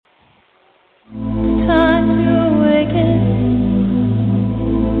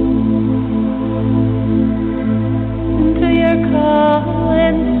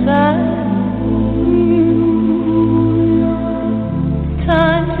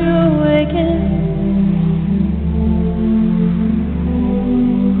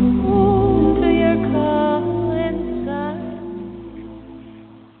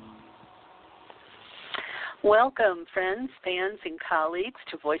Welcome, friends, fans, and colleagues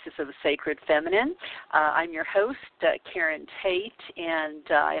to Voices of the Sacred Feminine. I'm your host, Karen Tate, and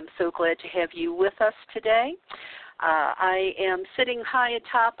I am so glad to have you with us today. I am sitting high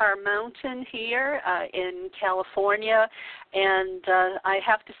atop our mountain here in California, and I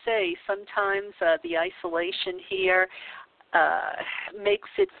have to say, sometimes the isolation here makes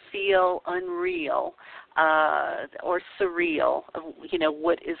it feel unreal or surreal,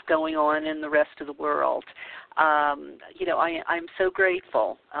 what is going on in the rest of the world. I'm so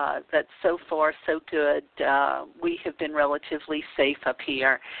grateful that so far so good. We have been relatively safe up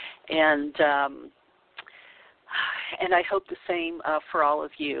here, and I hope the same for all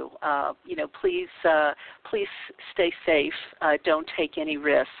of you. Please stay safe. Don't take any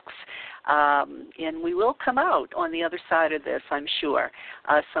risks. And we will come out on the other side of this, I'm sure.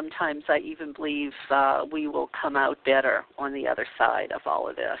 Sometimes I even believe we will come out better on the other side of all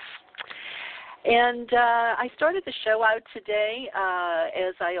of this. And I started the show out today,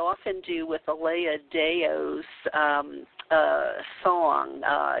 as I often do, with Alea Deo's song,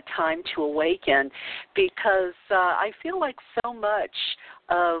 Time to Awaken, because I feel like so much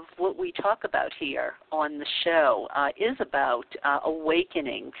of what we talk about here on the show is about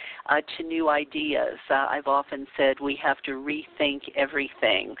awakening to new ideas. I've often said we have to rethink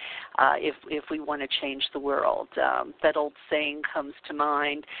everything if we want to change the world. That old saying comes to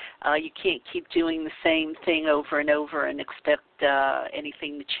mind, you can't keep doing the same thing over and over and expect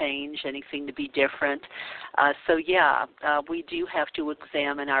anything to change, anything to be different. We do have to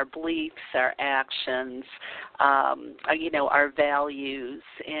examine our beliefs, our actions, our values,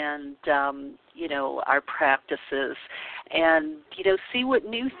 and our practices, and see what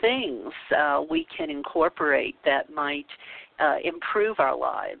new things we can incorporate that might improve our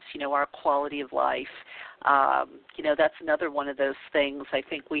lives, our quality of life. That's another one of those things I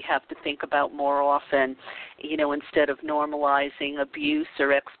think we have to think about more often, instead of normalizing abuse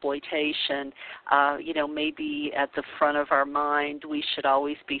or exploitation, maybe at the front of our mind we should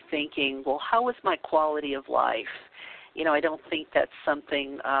always be thinking, well, how is my quality of life? I don't think that's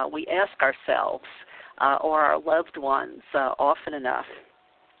something we ask ourselves or our loved ones often enough.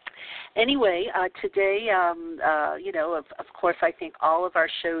 Anyway, today, of course, I think all of our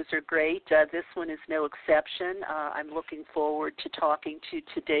shows are great. This one is no exception. I'm looking forward to talking to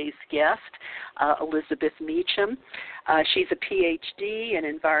today's guest, Elizabeth Meacham. She's a PhD and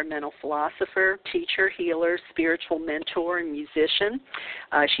environmental philosopher, teacher, healer, spiritual mentor, and musician.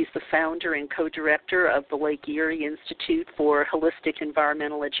 She's the founder and co-director of the Lake Erie Institute for Holistic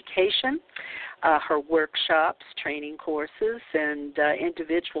Environmental Education. Her workshops, training courses, and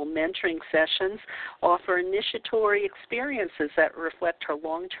individual mentoring sessions offer initiatory experiences that reflect her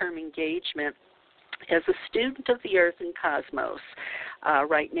long-term engagement as a student of the earth and cosmos.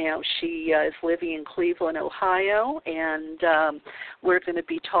 Right now she is living in Cleveland, Ohio, and we're going to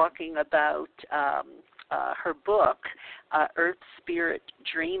be talking about her book, Earth Spirit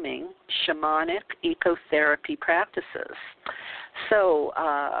Dreaming, Shamanic Ecotherapy Practices. So,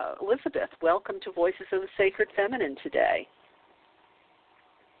 Elizabeth, welcome to Voices of the Sacred Feminine today.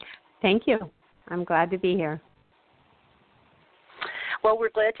 Thank you. I'm glad to be here. Well,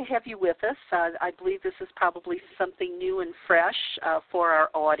 we're glad to have you with us. I believe this is probably something new and fresh for our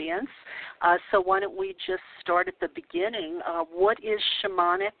audience. So why don't we just start at the beginning. What is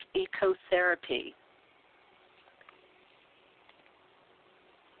Shamanic Ecotherapy?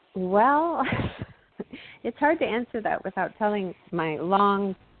 Well, it's hard to answer that without telling my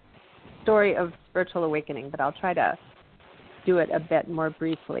long story of spiritual awakening, but I'll try to do it a bit more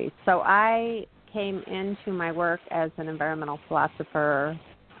briefly. So I came into my work as an environmental philosopher.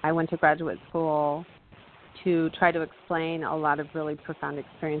 I went to graduate school to try to explain a lot of really profound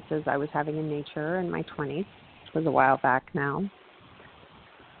experiences I was having in nature in my 20s, which was a while back now.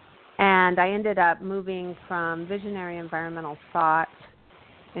 And I ended up moving from visionary environmental thought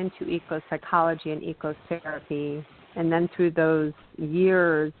into eco-psychology and ecotherapy. And then through those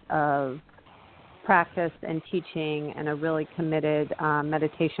years of practice and teaching and a really committed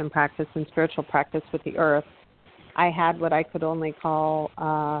meditation practice and spiritual practice with the earth, I had what I could only call,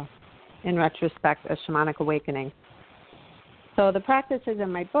 in retrospect, a shamanic awakening. So the practices in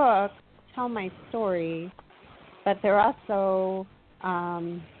my book tell my story, but they're also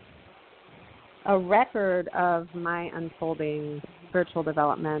a record of my unfolding spiritual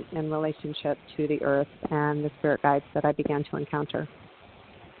development in relationship to the earth and the spirit guides that I began to encounter.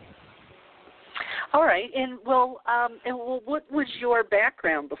 All right, and what was your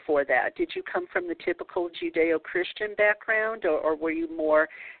background before that? Did you come from the typical Judeo-Christian background, or were you more,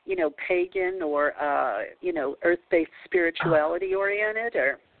 pagan or earth-based spirituality oriented,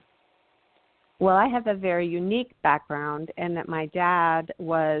 or? Well, I have a very unique background in that my dad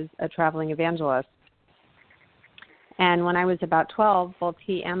was a traveling evangelist. And when I was about 12, both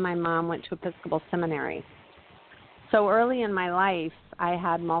he and my mom went to Episcopal seminary. So early in my life, I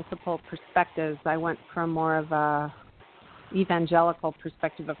had multiple perspectives. I went from more of a evangelical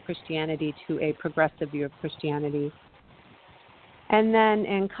perspective of Christianity to a progressive view of Christianity. And then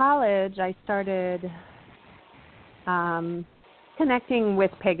in college, I started connecting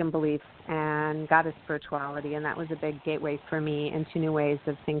with pagan beliefs and goddess spirituality, and that was a big gateway for me into new ways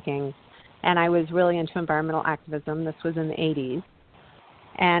of thinking. And I was really into environmental activism. This was in the 80s.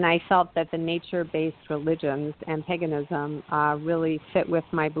 And I felt that the nature-based religions and paganism really fit with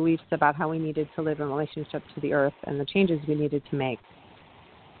my beliefs about how we needed to live in relationship to the earth and the changes we needed to make.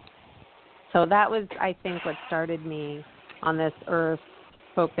 So that was, I think, what started me on this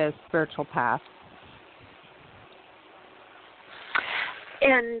earth-focused spiritual path.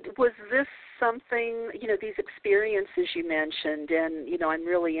 And was this something, these experiences you mentioned, and, I'm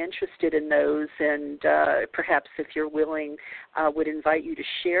really interested in those, and perhaps if you're willing, would invite you to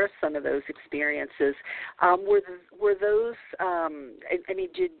share some of those experiences. Were those,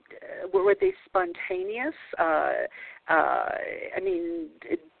 were they spontaneous?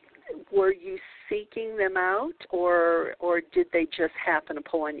 Were you seeking them out, or did they just happen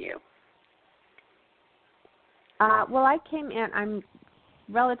upon you? Well, I came in, I'm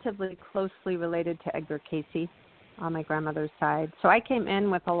relatively closely related to Edgar Cayce on my grandmother's side. So I came in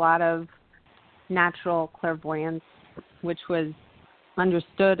with a lot of natural clairvoyance, which was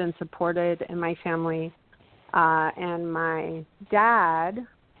understood and supported in my family. And my dad,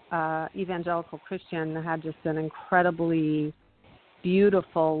 evangelical Christian, had just an incredibly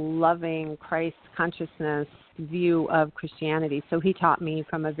beautiful, loving Christ consciousness view of Christianity. So he taught me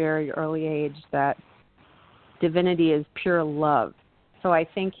from a very early age that divinity is pure love. So I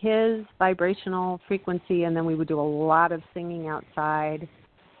think his vibrational frequency, and then we would do a lot of singing outside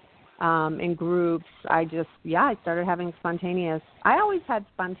in groups. I started having spontaneous. I always had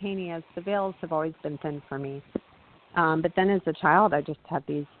spontaneous. The veils have always been thin for me. But then as a child, I just had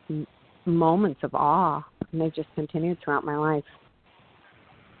these moments of awe, and they just continued throughout my life.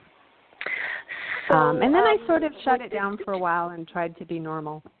 And then I sort of shut it down for a while and tried to be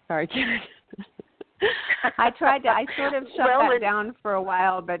normal. Sorry, Karen. I sort of shut that down for a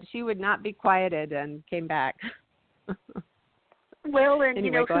while, but she would not be quieted and came back. Well, and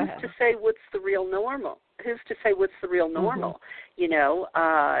anyway, who's to say what's the real normal? Who's to say what's the real normal?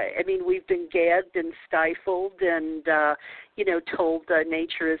 Mm-hmm. We've been gagged and stifled and, told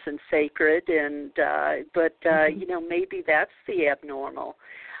nature isn't sacred, and but maybe that's the abnormal.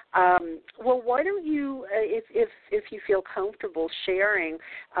 Well, why don't you, if you feel comfortable sharing,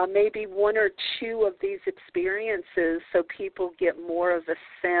 maybe one or two of these experiences, so people get more of a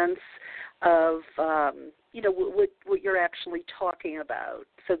sense of, what you're actually talking about,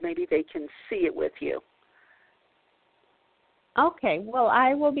 so maybe they can see it with you. Okay. Well,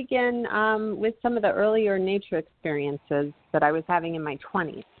 I will begin with some of the earlier nature experiences that I was having in my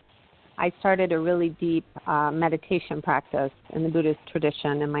 20s. I started a really deep meditation practice in the Buddhist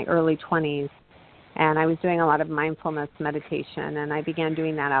tradition in my early 20s, and I was doing a lot of mindfulness meditation, and I began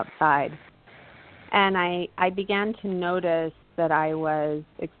doing that outside. And I began to notice that I was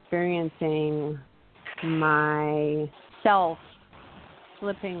experiencing myself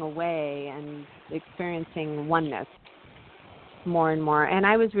slipping away and experiencing oneness more and more. And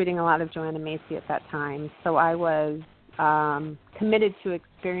I was reading a lot of Joanna Macy at that time, so I was committed to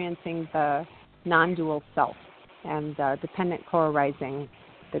experiencing the non-dual self and the dependent co-arising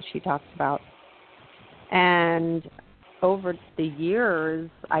that she talks about. And over the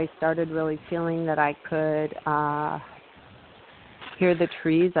years, I started really feeling that I could hear the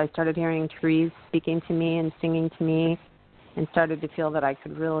trees. I started hearing trees speaking to me and singing to me, and started to feel that I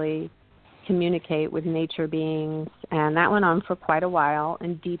could really communicate with nature beings. And that went on for quite a while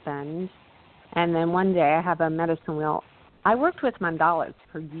and deepened. And then one day I have a medicine wheel. I worked with mandalas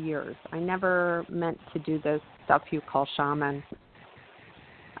for years. I never meant to do this stuff you call shaman.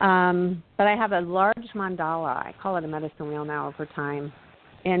 But I have a large mandala. I call it a medicine wheel now over time.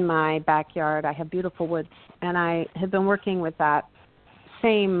 In my backyard, I have beautiful woods. And I have been working with that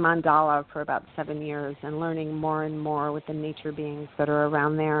same mandala for about 7 years and learning more and more with the nature beings that are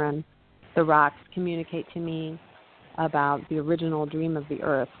around there. And the rocks communicate to me about the original dream of the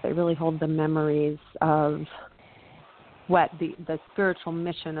earth. They really hold the memories of what the spiritual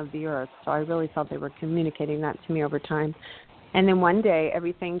mission of the earth. So I really felt they were communicating that to me over time. And then one day,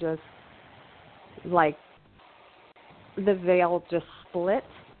 everything just, like, the veil just split,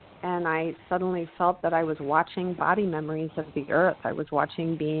 and I suddenly felt that I was watching body memories of the earth. I was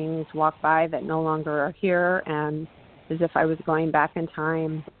watching beings walk by that no longer are here, and as if I was going back in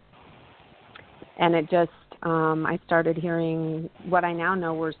time. And it just, I started hearing what I now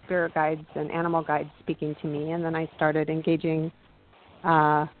know were spirit guides and animal guides speaking to me, and then I started engaging,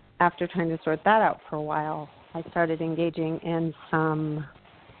 after trying to sort that out for a while, I started engaging in some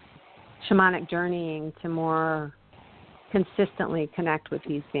shamanic journeying to more consistently connect with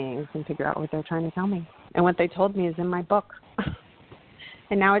these beings and figure out what they're trying to tell me. And what they told me is in my book.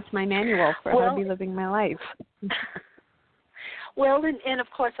 And now it's my manual for how to be living my life. Well, and of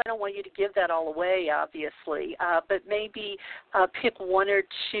course, I don't want you to give that all away, obviously, but maybe pick one or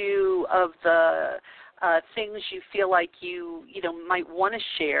two of the things you feel like you might want to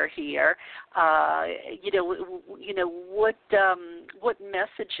share here. What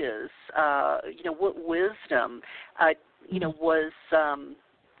messages, what wisdom, was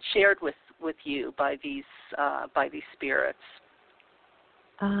shared with you by these spirits.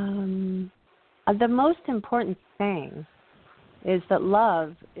 The most important thing is that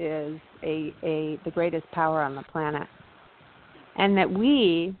love is the greatest power on the planet, and that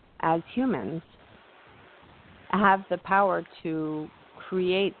we, as humans, have the power to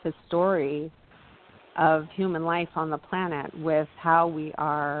create the story of human life on the planet with how we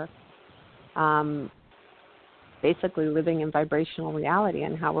are basically living in vibrational reality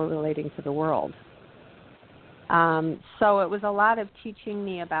and how we're relating to the world. So it was a lot of teaching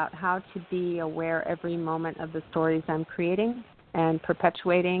me about how to be aware every moment of the stories I'm creating and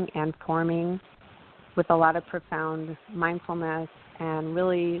perpetuating and forming, with a lot of profound mindfulness and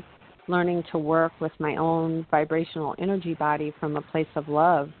really learning to work with my own vibrational energy body from a place of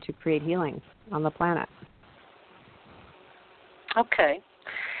love to create healing on the planet. Okay.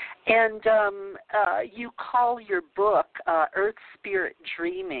 And you call your book Earth Spirit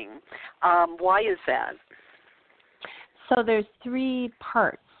Dreaming. Why is that? So there's 3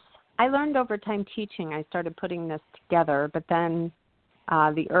 parts. I learned over time teaching, I started putting this together, but then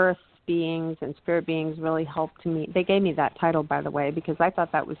the earth beings and spirit beings really helped me. They gave me that title, by the way, because I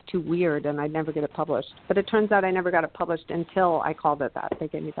thought that was too weird and I'd never get it published. But it turns out I never got it published until I called it that. They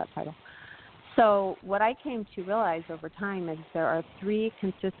gave me that title. So what I came to realize over time is there are 3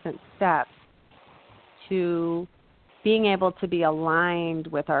 consistent steps to being able to be aligned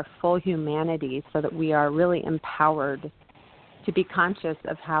with our full humanity so that we are really empowered to be conscious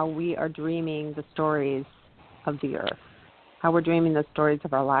of how we are dreaming the stories of the earth, how we're dreaming the stories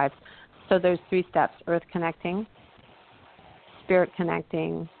of our lives. So there's 3 steps: earth connecting, spirit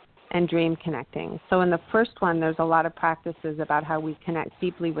connecting, and dream connecting. So in the first one, there's a lot of practices about how we connect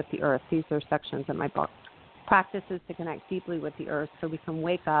deeply with the earth. These are sections in my book. Practices to connect deeply with the earth so we can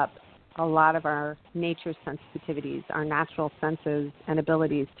wake up a lot of our nature sensitivities, our natural senses and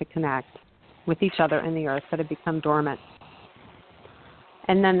abilities to connect with each other and the earth that have become dormant.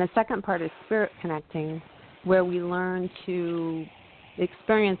 And then the second part is spirit connecting, where we learn to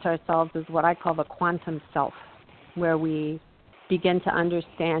experience ourselves as what I call the quantum self, where we begin to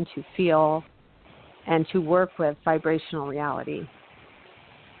understand, to feel, and to work with vibrational reality.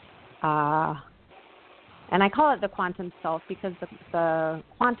 And I call it the quantum self because the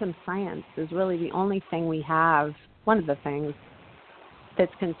quantum science is really the only thing we have, one of the things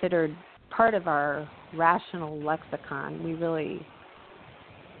that's considered part of our rational lexicon. We really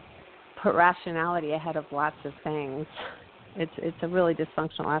put rationality ahead of lots of things. It's a really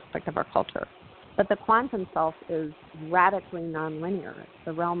dysfunctional aspect of our culture. But the quantum self is radically nonlinear. It's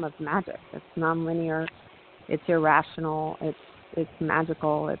the realm of magic. It's nonlinear. It's irrational. It's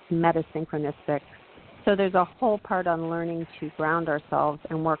magical. It's metasynchronistic. So there's a whole part on learning to ground ourselves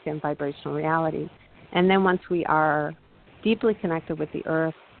and work in vibrational reality. And then once we are deeply connected with the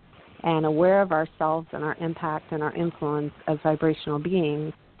earth and aware of ourselves and our impact and our influence as vibrational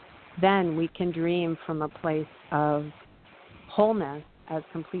beings, then we can dream from a place of wholeness as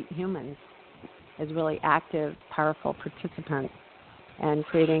complete humans, as really active, powerful participants, and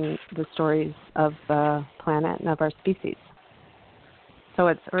creating the stories of the planet and of our species. So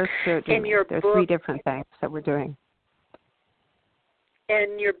it's Earth Spirit Dreaming. There's 3 different things that we're doing.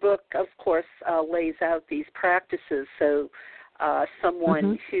 And your book, of course, lays out these practices so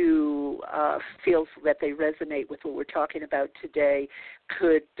someone who feels that they resonate with what we're talking about today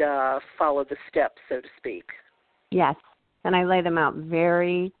could follow the steps, so to speak. Yes, and I lay them out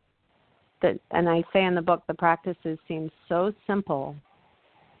and I say in the book, the practices seem so simple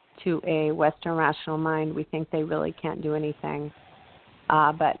to a Western rational mind, we think they really can't do anything.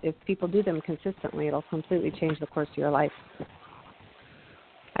 But if people do them consistently, it'll completely change the course of your life.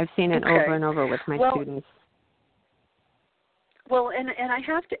 I've seen it over and over with my students. Well, and I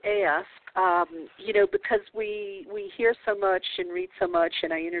have to ask, because we hear so much and read so much,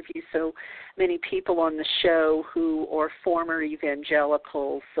 and I interview so many people on the show who are former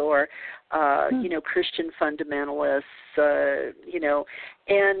evangelicals or, Christian fundamentalists,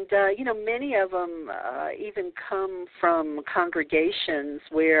 many of them even come from congregations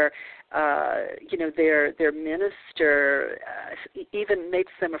where, their minister even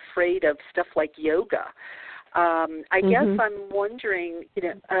makes them afraid of stuff like yoga. I guess I'm wondering,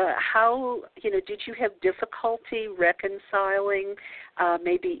 how, did you have difficulty reconciling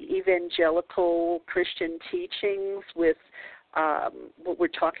maybe evangelical Christian teachings with what we're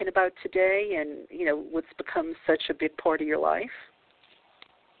talking about today and, what's become such a big part of your life?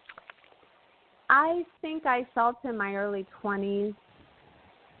 I think I felt in my early 20s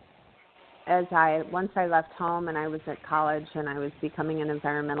once I left home and I was at college and I was becoming an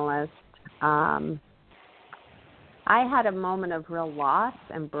environmentalist, I had a moment of real loss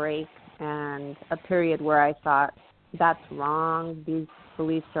and break and a period where I thought, that's wrong, these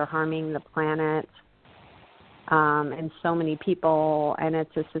beliefs are harming the planet and so many people, and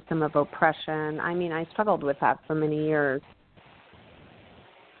it's a system of oppression. I mean, I struggled with that for many years.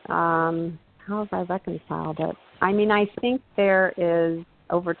 How have I reconciled it? I mean, I think there is,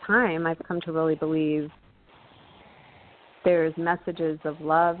 over time, I've come to really believe there's messages of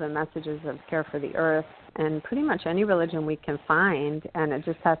love and messages of care for the earth and pretty much any religion we can find, and it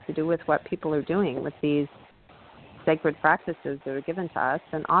just has to do with what people are doing with these sacred practices that are given to us,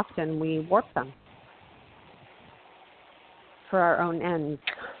 and often we warp them for our own ends.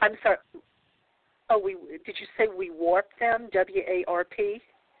 I'm sorry. Oh, did you say we warp them, W-A-R-P?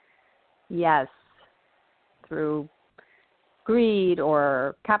 Yes, through greed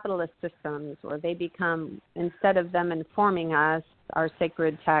or capitalist systems, or they become, instead of them informing us, our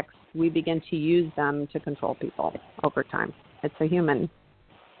sacred texts, we begin to use them to control people over time. It's a human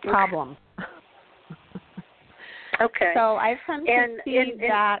problem. Okay. So I've come to see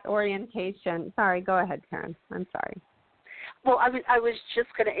that orientation. Sorry, go ahead, Karen. I'm sorry. Well, I was just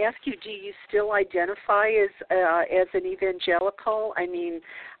going to ask you, do you still identify as an evangelical? I mean,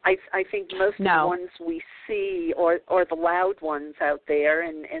 I think most of the ones we see are the loud ones out there,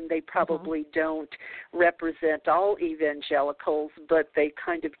 and they probably don't represent all evangelicals, but they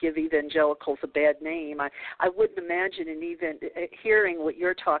kind of give evangelicals a bad name. I wouldn't imagine hearing what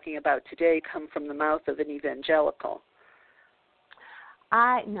you're talking about today come from the mouth of an evangelical.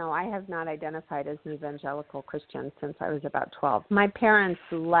 No, I have not identified as an evangelical Christian since I was about 12. My parents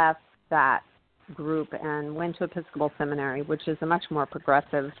left that group and went to Episcopal Seminary, which is a much more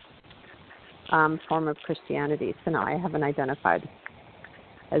progressive form of Christianity. So no, I haven't identified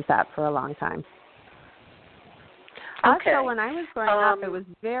as that for a long time. Okay. Also, when I was growing up, it was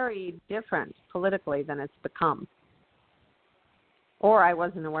very different politically than it's become. Or I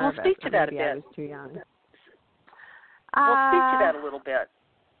wasn't aware of it. Speak to that a bit. I was too young. Well, speak to that a little bit.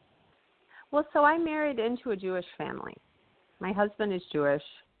 Well, so I married into a Jewish family. My husband is Jewish.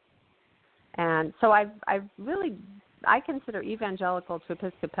 And so I consider evangelical to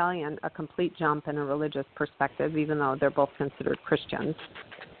Episcopalian a complete jump in a religious perspective, even though they're both considered Christians.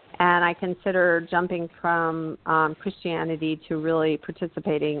 And I consider jumping from Christianity to really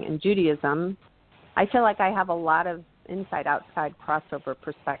participating in Judaism. I feel like I have a lot of inside-outside crossover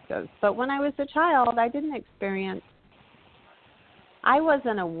perspectives. But when I was a child, I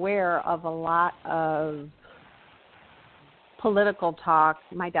wasn't aware of a lot of political talk.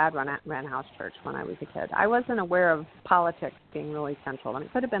 My dad ran house church when I was a kid. I wasn't aware of politics being really central, and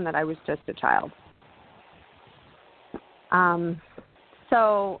it could have been that I was just a child.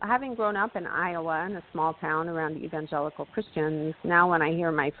 So having grown up in Iowa, in a small town around evangelical Christians, now when I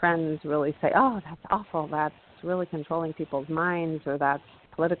hear my friends really say, oh, that's awful, that's really controlling people's minds, or that's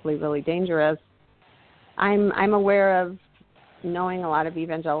politically really dangerous, I'm aware of knowing a lot of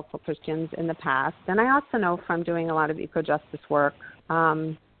evangelical Christians in the past, and I also know from doing a lot of eco-justice work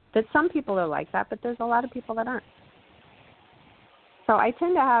that some people are like that, but there's a lot of people that aren't. So I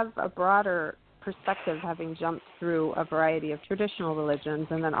tend to have a broader perspective, having jumped through a variety of traditional religions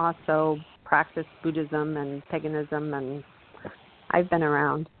and then also practiced Buddhism and paganism, and I've been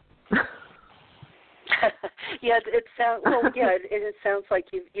around. It sounds like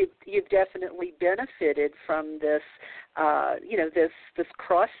you've definitely benefited from this, this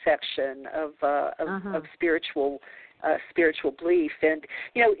cross section of spiritual spiritual belief. And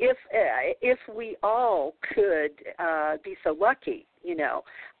if we all could be so lucky,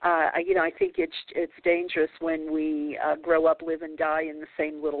 I think it's dangerous when we grow up, live, and die in the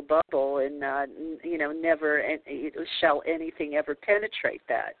same little bubble, and never shall anything ever penetrate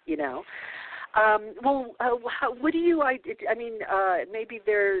that. What do you? I mean, maybe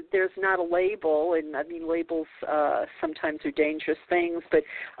there's not a label, and I mean labels sometimes are dangerous things. But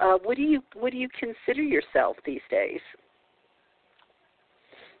what do you consider yourself these days?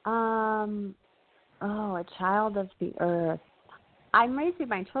 A child of the earth. I'm raising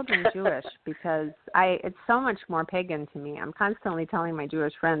my children Jewish because it's so much more pagan to me. I'm constantly telling my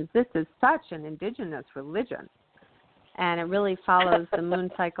Jewish friends, this is such an indigenous religion. And it really follows the moon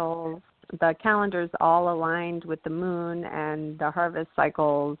cycles. The calendar's all aligned with the moon and the harvest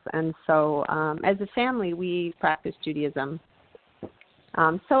cycles. And so as a family, we practice Judaism.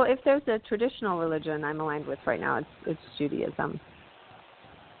 So if there's a traditional religion I'm aligned with right now, it's Judaism.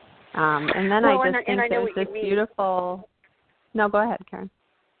 And then I just think there's this beautiful... No, go ahead, Karen.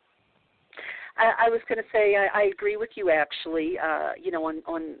 I was going to say I agree with you actually.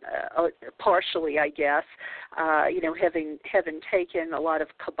 On partially, I guess. Having taken a lot of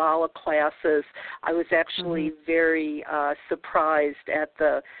Kabbalah classes, I was actually very surprised at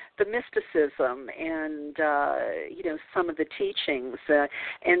the mysticism and some of the teachings.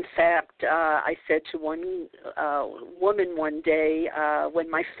 In fact, I said to one woman one day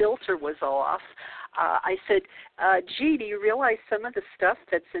when my filter was off, I said, gee, do you realize some of the stuff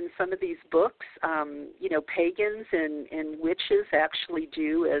that's in some of these books, pagans and witches actually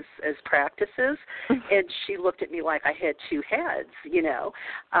do as practices? And she looked at me like I had two heads,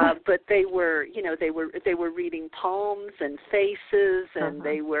 but they were reading palms and faces, and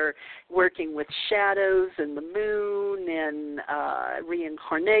they were working with shadows and the moon and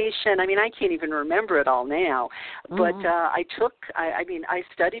reincarnation. I mean, I can't even remember it all now, but I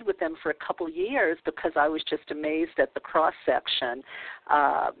studied with them for a couple years because I was just amazed at the cross-section.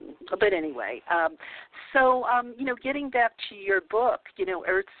 But anyway, so getting back to your book,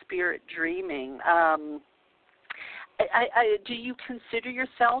 Earth Spirit Dreaming, do you consider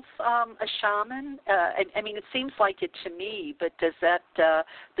yourself a shaman? I mean, it seems like it to me, but does that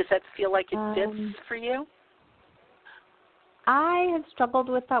feel like it fits for you? I have struggled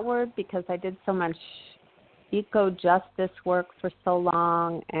with that word because I did so much eco-justice work for so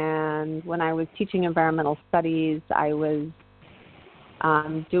long, and when I was teaching environmental studies, I was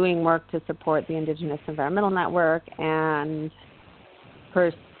doing work to support the Indigenous Environmental Network and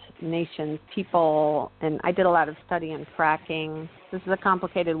First Nations people, and I did a lot of study in fracking. This is a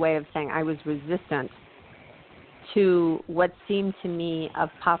complicated way of saying I was resistant to what seemed to me of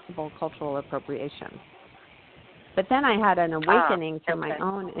possible cultural appropriation. But then I had an awakening to my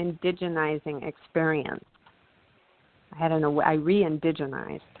own indigenizing experience. I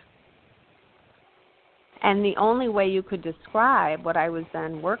re-indigenized. And the only way you could describe what I was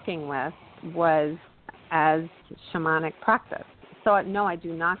then working with was as shamanic practice. So, no, I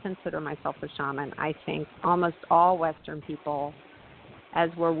do not consider myself a shaman. I think almost all Western people, as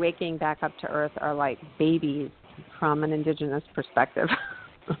we're waking back up to Earth, are like babies from an indigenous perspective.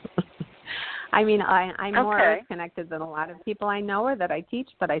 I mean, I'm more Earth connected than a lot of people I know or that I teach,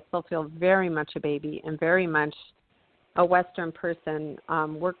 but I still feel very much a baby and very much a Western person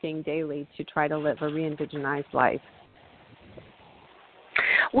working daily to try to live a re-indigenized life.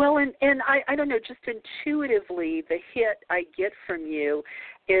 Well, and I don't know, just intuitively, the hit I get from you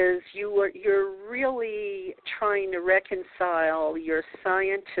is you're really trying to reconcile your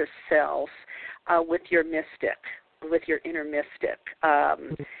scientist self with your mystic, with your inner mystic.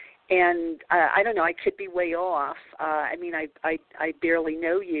 And I don't know, I could be way off. I mean, I barely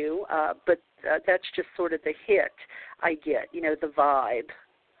know you, but that's just sort of the hit I get, the vibe.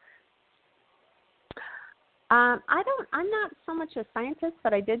 I'm not so much a scientist,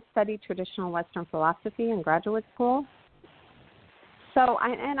 but I did study traditional Western philosophy in graduate school. So,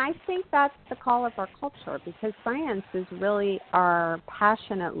 I think that's the call of our culture, because science is really our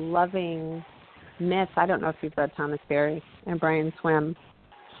passionate, loving myth. I don't know if you've read Thomas Berry and Brian Swim.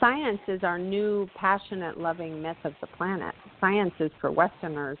 Science is our new passionate, loving myth of the planet. Science is for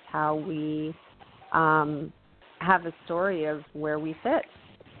Westerners how we have a story of where we fit.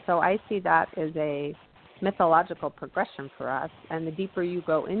 So I see that as a mythological progression for us, and the deeper you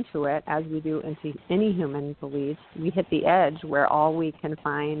go into it, as we do into any human belief, we hit the edge where all we can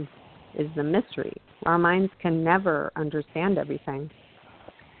find is the mystery. Our minds can never understand everything.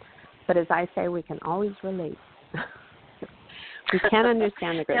 But as I say, we can always relate. We can't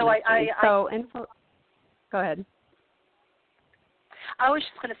understand the great mystery. Go ahead. I was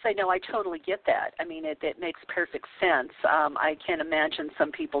just going to say, no, I totally get that. I mean, it makes perfect sense. I can imagine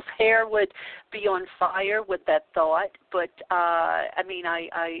some people's hair would be on fire with that thought, but, I mean,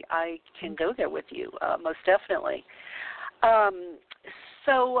 I can go there with you, most definitely.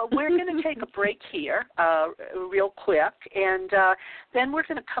 So we're going to take a break here real quick, and then we're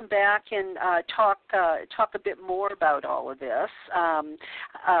going to come back and talk a bit more about all of this.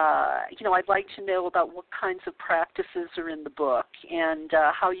 I'd like to know about what kinds of practices are in the book and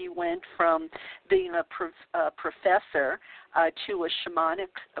how you went from being a professor to a shamanic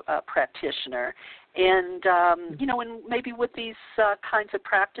practitioner, and, and maybe what these kinds of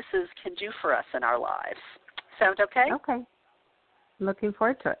practices can do for us in our lives. Sound okay? Okay. Looking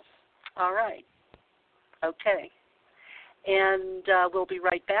forward to it. All right. Okay. And we'll be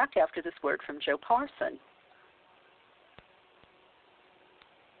right back after this word from Joe Parson.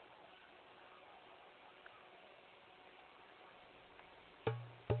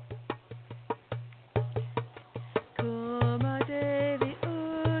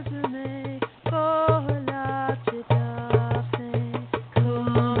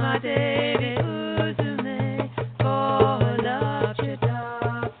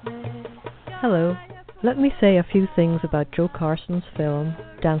 Hello. Let me say a few things about Joe Carson's film,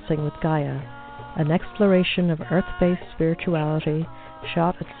 Dancing with Gaia, an exploration of earth-based spirituality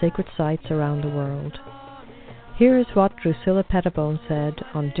shot at sacred sites around the world. Here is what Drusilla Pettibone said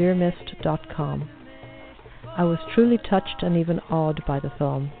on dearmist.com. I was truly touched and even awed by the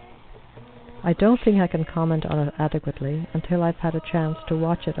film. I don't think I can comment on it adequately until I've had a chance to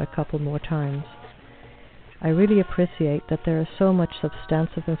watch it a couple more times. I really appreciate that there is so much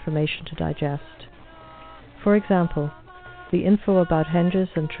substantive information to digest. For example, the info about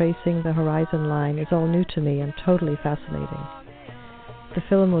henges and tracing the horizon line is all new to me and totally fascinating. The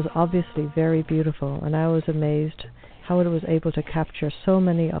film was obviously very beautiful, and I was amazed how it was able to capture so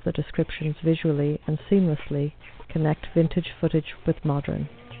many of the descriptions visually and seamlessly connect vintage footage with modern.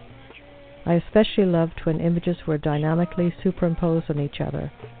 I especially loved when images were dynamically superimposed on each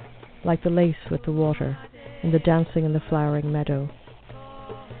other, like the lace with the water and the dancing in the flowering meadow.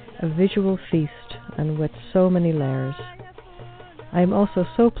 A visual feast, and with so many layers. I am also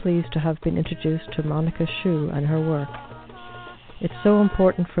so pleased to have been introduced to Monica Shu and her work. It's so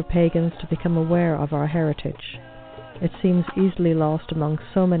important for pagans to become aware of our heritage. It seems easily lost among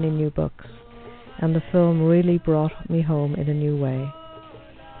so many new books, and the film really brought me home in a new way.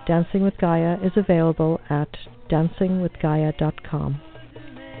 Dancing with Gaia is available at dancingwithgaia.com.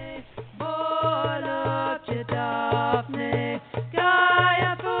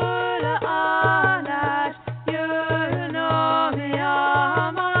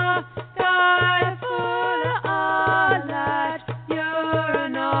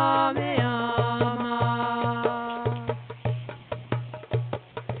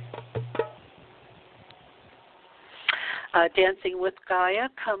 Dancing with Gaia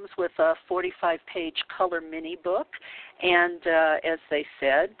comes with a 45-page color mini book, and as they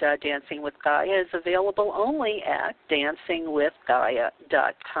said, Dancing with Gaia is available only at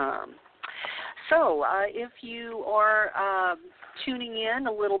dancingwithgaia.com. So if you are tuning in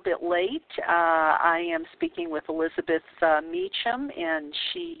a little bit late, I am speaking with Elizabeth Meacham, and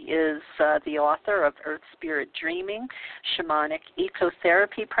she is the author of Earth Spirit Dreaming, Shamanic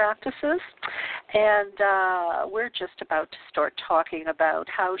Ecotherapy Practices. And we're just about to start talking about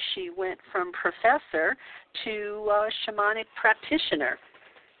how she went from professor to shamanic practitioner.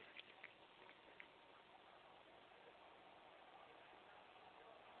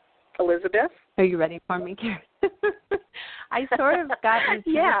 Elizabeth? Are you ready for me, Karen? I sort of got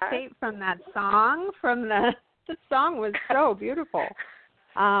into the state from that song. The song was so beautiful.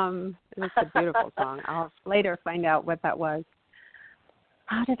 It was a beautiful song. I'll later find out what that was.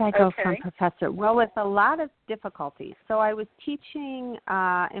 How did I go from professor? Well, with a lot of difficulties. So I was teaching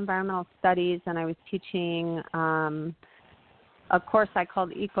environmental studies, and I was teaching a course I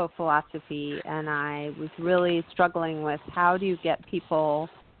called eco-philosophy, and I was really struggling with how do you get people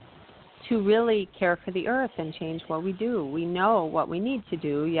to really care for the earth and change what we do. We know what we need to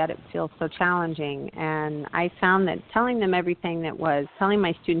do, yet it feels so challenging. And I found that telling my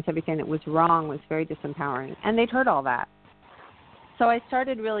students everything that was wrong was very disempowering. And they'd heard all that. So I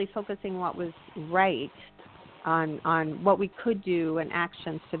started really focusing what was right on what we could do and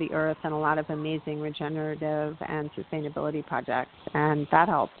actions for the earth, and a lot of amazing regenerative and sustainability projects. And that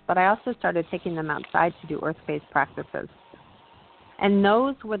helped. But I also started taking them outside to do earth-based practices. And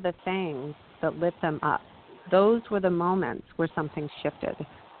those were the things that lit them up. Those were the moments where something shifted.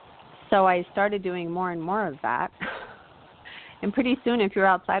 So I started doing more and more of that. And pretty soon, if you're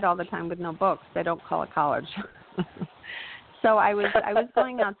outside all the time with no books, they don't call it college. So I was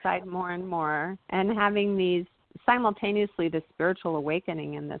going outside more and more and having these simultaneously this spiritual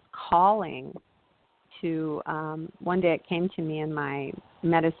awakening and this calling to one day it came to me in my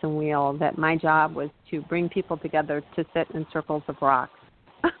medicine wheel that my job was to bring people together to sit in circles of rocks.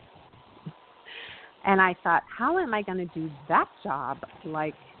 And I thought, how am I going to do that job?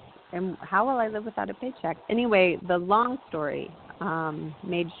 And how will I live without a paycheck? Anyway, the long story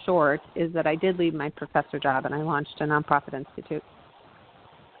made short is that I did leave my professor job and I launched a nonprofit institute.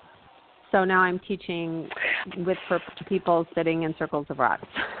 So now I'm teaching with people sitting in circles of rocks.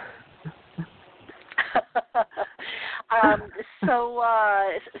 So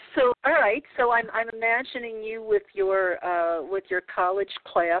all right. So I'm imagining you with your college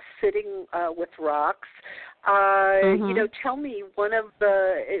class sitting with rocks. Tell me one of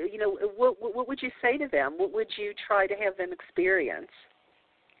the. What would you say to them? What would you try to have them experience?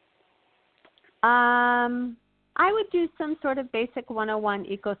 I would do some sort of basic 101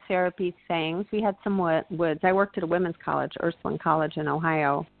 ecotherapy things. We had some woods. I worked at a women's college, Ursuline College in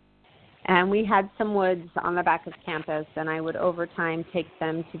Ohio. And we had some woods on the back of campus, and I would over time take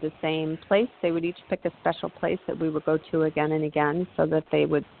them to the same place. They would each pick a special place that we would go to again and again so that they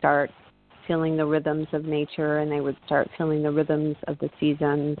would start feeling the rhythms of nature and they would start feeling the rhythms of the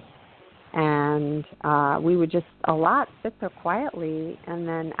seasons. And we would just sit there quietly. And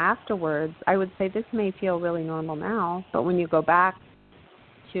then afterwards, I would say this may feel really normal now, but when you go back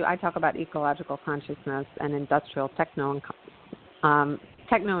I talk about ecological consciousness and industrial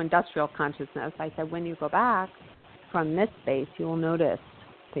techno-industrial consciousness. I said, when you go back from this space, you will notice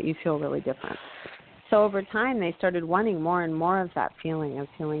that you feel really different. So over time, they started wanting more and more of that feeling of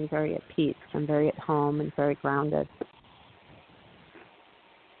feeling very at peace and very at home and very grounded.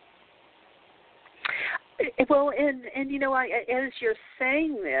 Well, and as you're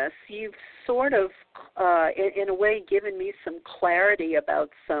saying this, you've sort of, in a way, given me some clarity about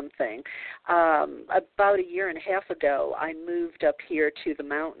something. About a year and a half ago, I moved up here to the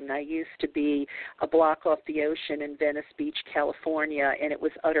mountain. I used to be a block off the ocean in Venice Beach, California, and it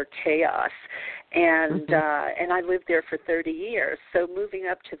was utter chaos. And and I lived there for 30 years. So moving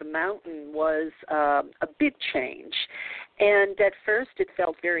up to the mountain was a big change. And at first, it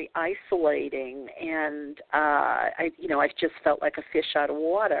felt very isolating, and I just felt like a fish out of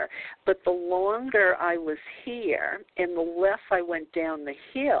water. But the longer I was here, and the less I went down the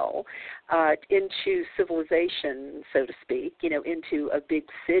hill into civilization, so to speak, into a big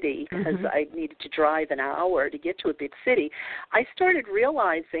city, because I needed to drive an hour to get to a big city, I started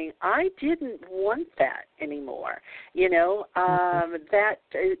realizing I didn't want that anymore.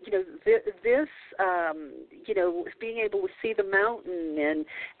 Being able to see the mountain and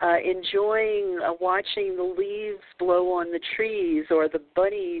enjoying watching the leaves blow on the trees or the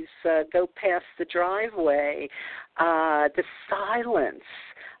bunnies go past the driveway, the silence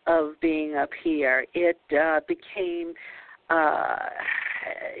of being up here, it became,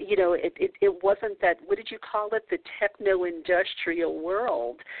 it wasn't that, what did you call it, the techno-industrial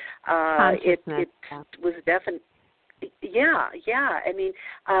world. It was definitely. Yeah. I mean,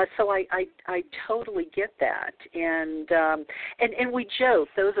 so I totally get that, and we joke.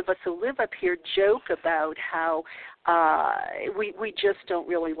 Those of us who live up here joke about how we just don't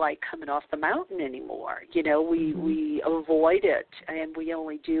really like coming off the mountain anymore. We avoid it, and we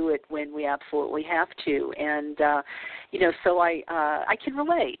only do it when we absolutely have to. And so I can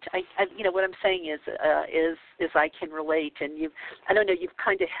relate. I what I'm saying is I can relate, and you've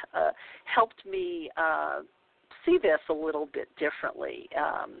kind of helped me see this a little bit differently.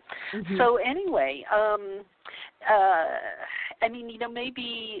 So anyway,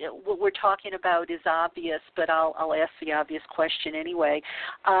 maybe what we're talking about is obvious, but I'll ask the obvious question anyway.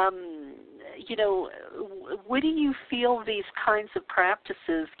 What do you feel these kinds of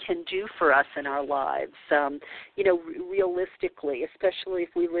practices can do for us in our lives, realistically, especially if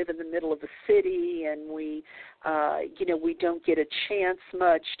we live in the middle of a city and we don't get a chance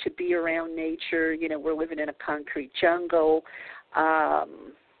much to be around nature. We're living in a concrete jungle.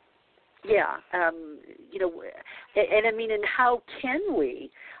 And how can we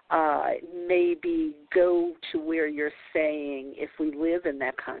maybe go to where you're saying if we live in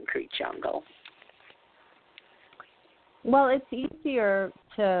that concrete jungle? Well, it's easier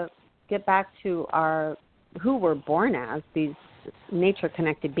to get back to who we're born as, these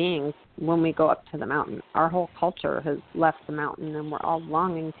nature-connected beings, when we go up to the mountain. Our whole culture has left the mountain, and we're all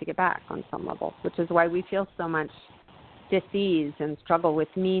longing to get back on some level, which is why we feel so much dis-ease and struggle with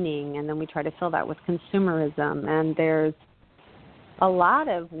meaning, and then we try to fill that with consumerism. And there's a lot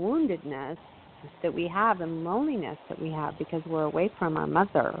of woundedness that we have and loneliness that we have because we're away from our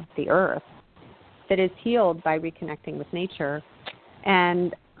mother, the earth, that is healed by reconnecting with nature.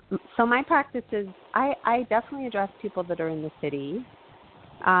 And so my practice is, I definitely address people that are in the city.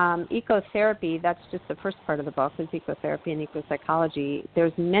 Ecotherapy, that's just the first part of the book, is ecotherapy and ecopsychology.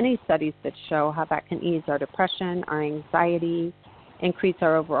 There's many studies that show how that can ease our depression, our anxiety, increase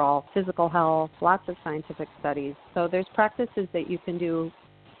our overall physical health, lots of scientific studies. So there's practices that you can do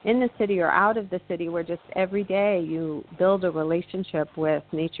in the city or out of the city where just every day you build a relationship with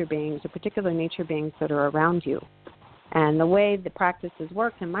nature beings, or particular nature beings that are around you. And the way the practices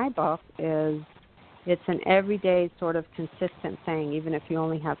work in my book is it's an everyday sort of consistent thing, even if you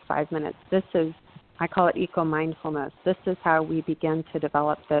only have 5 minutes. This is, I call it eco-mindfulness. This is how we begin to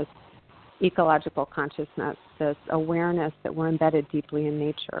develop this ecological consciousness, this awareness that we're embedded deeply in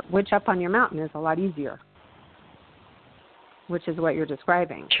nature, which up on your mountain is a lot easier, which is what you're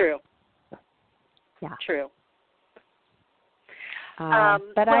describing. True. Yeah. True.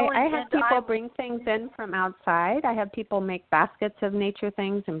 But I have people bring things in from outside. I have people make baskets of nature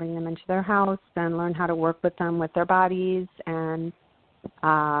things and bring them into their house and learn how to work with them with their bodies, and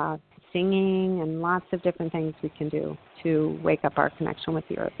singing and lots of different things we can do to wake up our connection with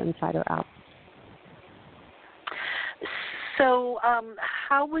the earth, inside or out. So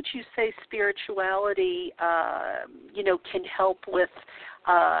how would you say spirituality, can help with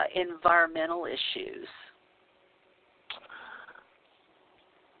environmental issues?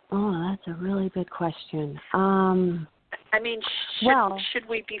 Oh, that's a really good question. Should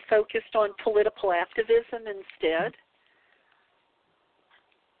we be focused on political activism instead?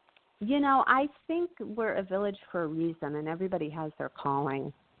 I think we're a village for a reason, and everybody has their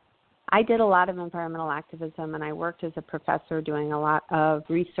calling. I did a lot of environmental activism, and I worked as a professor doing a lot of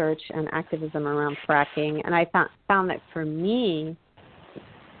research and activism around fracking, and I found that for me,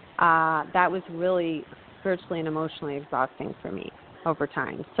 that was really spiritually and emotionally exhausting for me over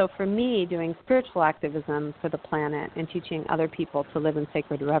time. So for me, doing spiritual activism for the planet and teaching other people to live in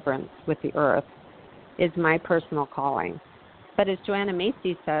sacred reverence with the earth is my personal calling. But as Joanna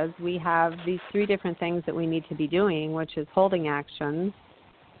Macy says, we have these 3 different things that we need to be doing, which is holding actions,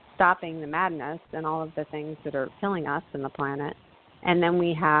 stopping the madness and all of the things that are killing us and the planet. And then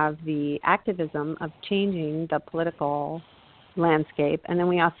we have the activism of changing the political landscape. And then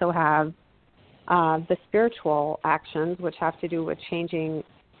we also have the spiritual actions, which have to do with changing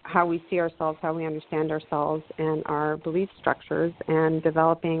how we see ourselves, how we understand ourselves, and our belief structures, and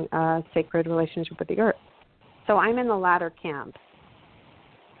developing a sacred relationship with the earth. So I'm in the latter camp.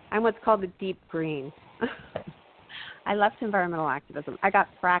 I'm what's called the deep green. I left environmental activism. I got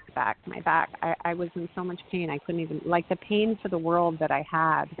fracked back. My back, I was in so much pain. I couldn't even, like the pain for the world that I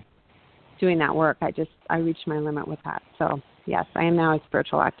had doing that work, I reached my limit with that. So, yes, I am now a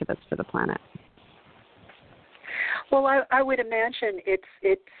spiritual activist for the planet. Well, I would imagine it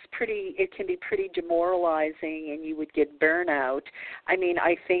can be pretty demoralizing, and you would get burnout. I mean,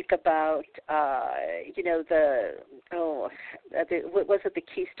 I think about what was it, the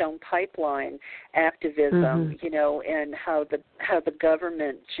Keystone Pipeline activism, and how the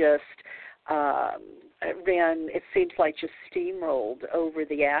government just it seems like just steamrolled over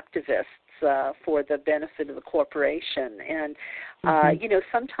the activists for the benefit of the corporation. And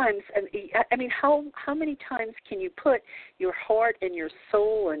sometimes, how many times can you put your heart and your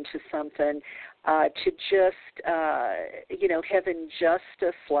soul into something to just have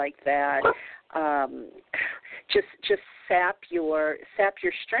injustice like that just sap your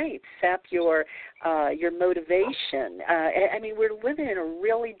strength, sap your motivation. We're living in a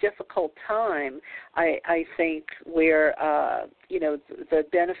really difficult time, I think, where the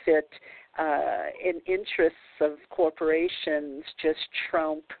benefit and interests of corporations just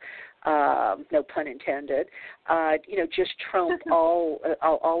trump, no pun intended, just trump all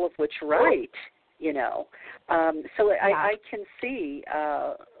of what's right. So I can see,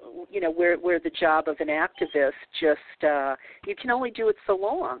 where the job of an activist just, you can only do it so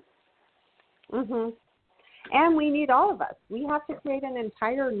long. Mhm. And we need all of us. We have to create an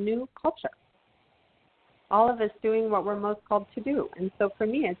entire new culture. All of us doing what we're most called to do. And so for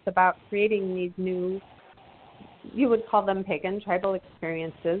me, it's about creating these new, you would call them pagan, tribal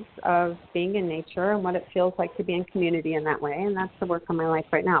experiences of being in nature and what it feels like to be in community in that way. And that's the work of my life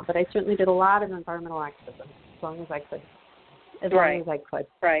right now. But I certainly did a lot of environmental activism as long as I could. Right.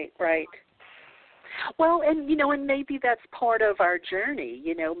 Right. Well, and maybe that's part of our journey.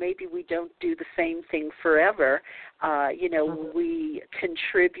 Maybe we don't do the same thing forever. We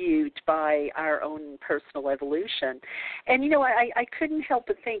contribute by our own personal evolution. And, I couldn't help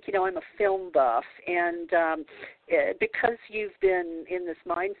but think, I'm a film buff, and because you've been in this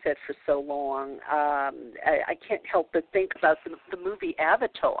mindset for so long, I can't help but think about the movie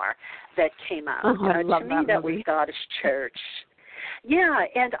Avatar that came out. I love to that me, that movie. was Goddess Church. Yeah,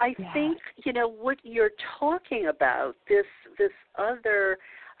 and I think, what you're talking about, this other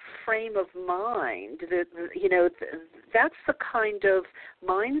frame of mind, that's the kind of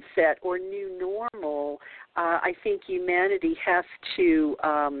mindset or new normal I think humanity has to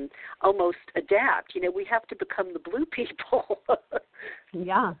almost adapt. We have to become the blue people.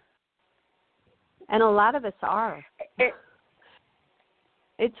 Yeah. And a lot of us are.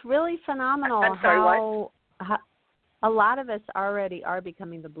 It's really phenomenal. I'm sorry, how a lot of us already are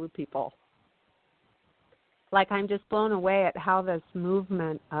becoming the blue people. Like, I'm just blown away at how this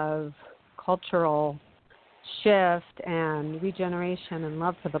movement of cultural shift and regeneration and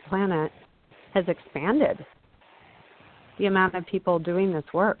love for the planet has expanded. The amount of people doing this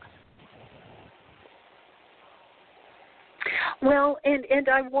work. Well, and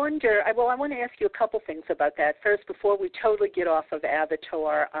I wonder, I want to ask you a couple things about that. First, before we totally get off of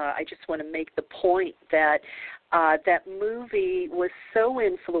Avatar, I just want to make the point that that movie was so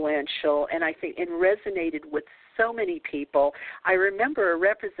influential, and I think it resonated with so many people. I remember a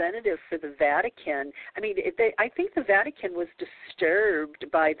representative for the Vatican. I mean, I think the Vatican was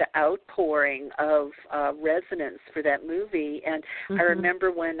disturbed by the outpouring of resonance for that movie. And I remember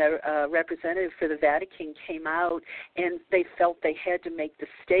when a representative for the Vatican came out, and they felt they had to make the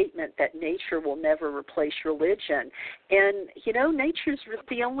statement that nature will never replace religion. And, nature's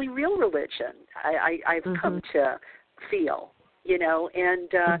the only real religion I've come to feel. And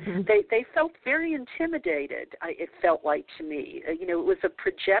they felt very intimidated, it felt like to me. It was a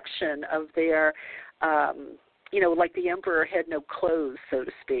projection of their, like the emperor had no clothes, so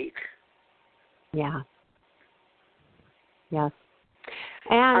to speak. Yeah. Yes.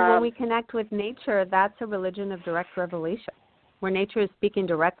 And when we connect with nature, that's a religion of direct revelation, where nature is speaking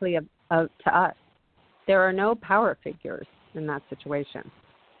directly to us. There are no power figures in that situation.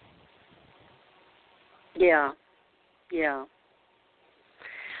 Yeah.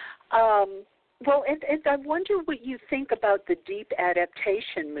 Well, and I wonder what you think about the deep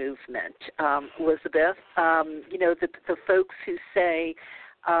adaptation movement, Elizabeth. The folks who say,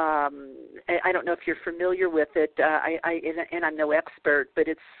 I don't know if you're familiar with it, and I'm no expert, but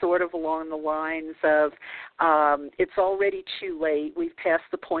it's sort of along the lines of it's already too late. We've passed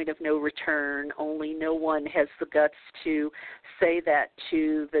the point of no return. Only no one has the guts to say that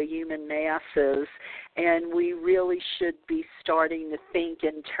to the human masses, and we really should be starting to think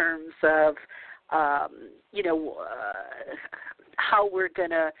in terms of how we're going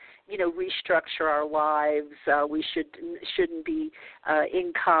to, restructure our lives. We shouldn't be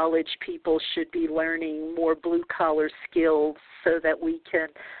in college. People should be learning more blue-collar skills so that we can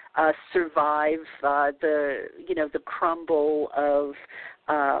survive the crumble of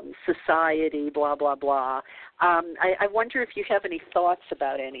society, blah, blah, blah. I wonder if you have any thoughts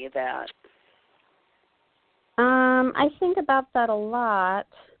about any of that. I think about that a lot.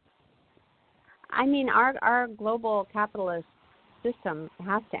 I mean, our global capitalist system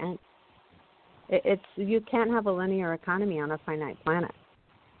has to end. You can't have a linear economy on a finite planet.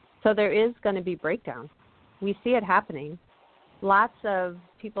 So there is going to be breakdown. We see it happening. Lots of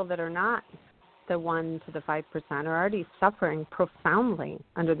people that are not the 1 to the 5% are already suffering profoundly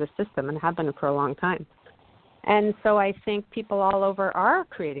under the system and have been for a long time. And so I think people all over are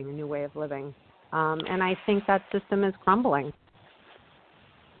creating a new way of living. And I think that system is crumbling.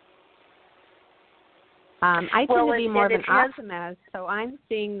 I tend to be more of an optimist, so I'm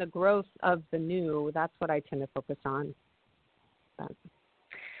seeing the growth of the new. That's what I tend to focus on.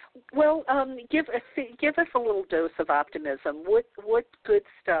 Well, give us a little dose of optimism. What good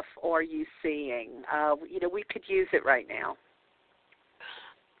stuff are you seeing? We could use it right now.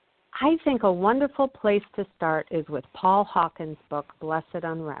 I think a wonderful place to start is with Paul Hawken's book, Blessed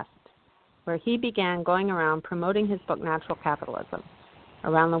Unrest, where he began going around promoting his book, Natural Capitalism,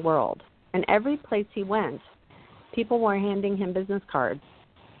 around the world. And every place he went, people were handing him business cards.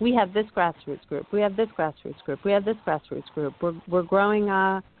 We have this grassroots group. We have this grassroots group. We have this grassroots group. We're growing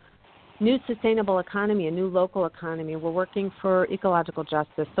a new sustainable economy, a new local economy. We're working for ecological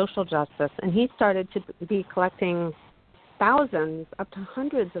justice, social justice. And he started to be collecting thousands, up to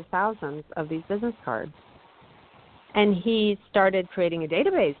hundreds of thousands of these business cards. And he started creating a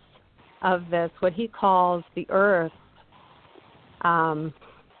database of this, what he calls the Earth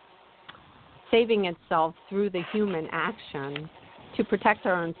saving itself through the human action to protect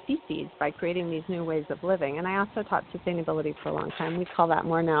our own species by creating these new ways of living. And I also taught sustainability for a long time. We call that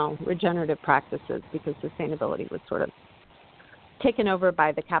more now regenerative practices, because sustainability was sort of taken over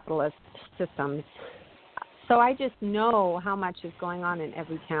by the capitalist systems. So I just know how much is going on in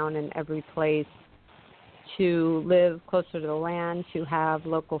every town and every place to live closer to the land, to have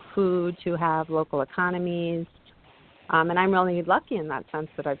local food, to have local economies. And I'm really lucky in that sense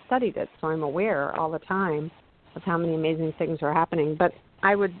that I've studied it, so I'm aware all the time of how many amazing things are happening. But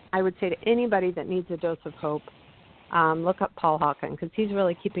I would say to anybody that needs a dose of hope, look up Paul Hawken, because he's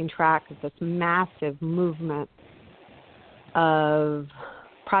really keeping track of this massive movement of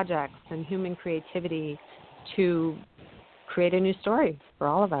projects and human creativity to create a new story for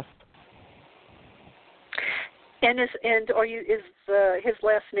all of us. And his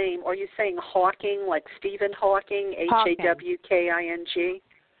last name? Are you saying Hawking, like Stephen Hawking, Hawking?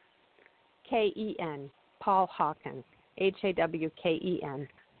 K-E-N, Paul Hawken, Hawken.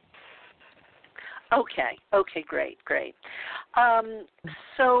 Okay, great.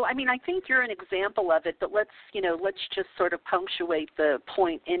 So, I mean, I think you're an example of it, but let's just sort of punctuate the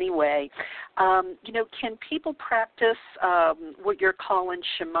point anyway. Can people practice what you're calling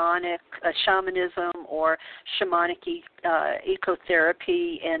shamanism or shamanic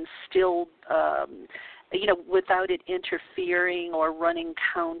ecotherapy and still, without it interfering or running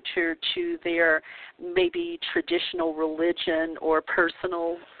counter to their maybe traditional religion or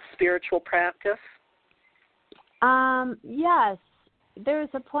personal spiritual practice? Yes. There's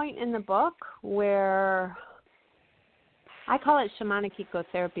a point in the book where I call it shamanic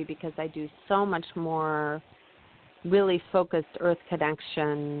ecotherapy because I do so much more really focused earth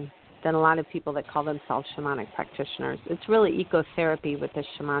connection than a lot of people that call themselves shamanic practitioners. It's really ecotherapy with the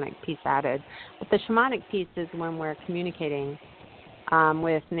shamanic piece added. But the shamanic piece is when we're communicating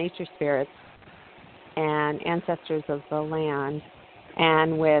with nature spirits and ancestors of the land,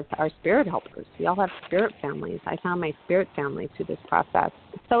 and with our spirit helpers. We all have spirit families. I found my spirit family through this process.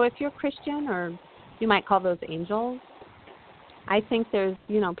 So if you're Christian, or you might call those angels, I think there's,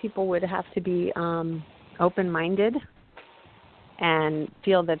 people would have to be open-minded and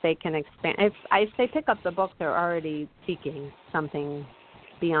feel that they can expand. If they pick up the book, they're already seeking something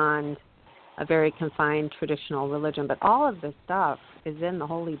beyond a very confined traditional religion. But all of this stuff is in the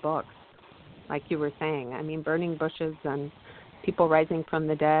holy books, like you were saying. I mean, burning bushes and people rising from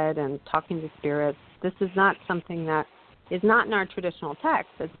the dead and talking to spirits. This is not something that is not in our traditional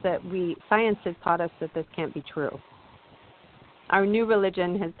text. It's that science has taught us that this can't be true. Our new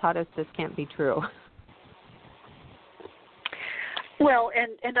religion has taught us this can't be true. Well,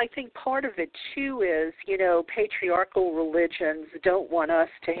 and I think part of it, too, is, patriarchal religions don't want us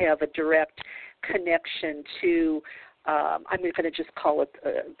to have a direct connection to, I'm going to just call it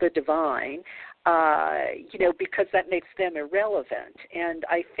the divine, because that makes them irrelevant. And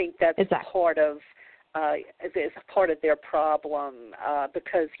I think that's part of their problem,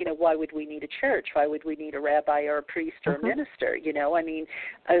 because, why would we need a church? Why would we need a rabbi or a priest or a minister?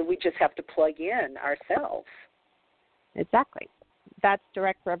 We just have to plug in ourselves. Exactly. That's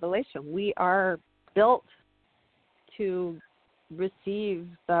direct revelation. We are built to receive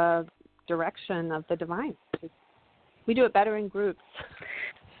the direction of the divine. We do it better in groups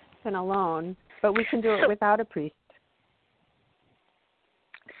than alone, but we can do it without a priest.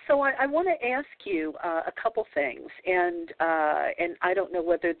 So I want to ask you a couple things, and I don't know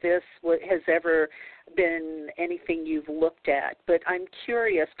whether this has ever been anything you've looked at, but I'm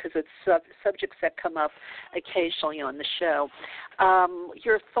curious because it's subjects that come up occasionally on the show.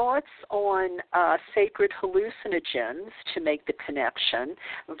 Your thoughts on sacred hallucinogens to make the connection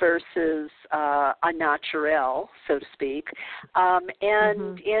versus a naturel, so to speak,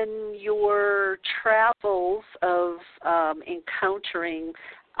 and in your travels of encountering,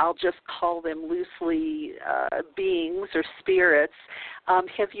 I'll just call them loosely beings or spirits,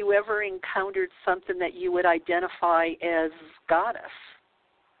 have you ever encountered something that you would identify as goddess?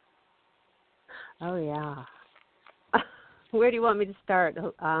 Oh, yeah. Where do you want me to start?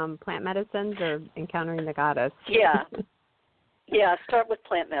 Plant medicines or encountering the goddess? Yeah. Yeah, start with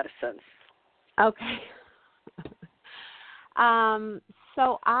plant medicines. Okay.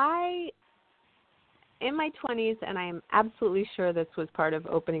 So in my 20s, and I'm absolutely sure this was part of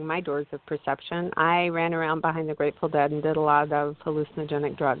opening my doors of perception, I ran around behind the Grateful Dead and did a lot of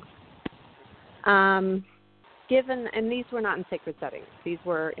hallucinogenic drugs. And these were not in sacred settings. These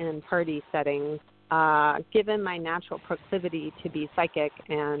were in party settings. Given my natural proclivity to be psychic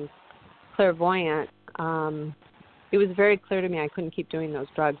and clairvoyant, it was very clear to me I couldn't keep doing those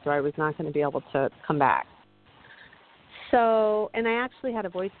drugs or I was not going to be able to come back. So, and I actually had a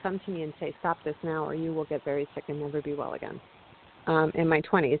voice come to me and say, stop this now or you will get very sick and never be well again, in my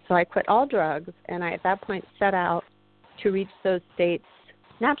 20s. So I quit all drugs, and I, at that point, set out to reach those states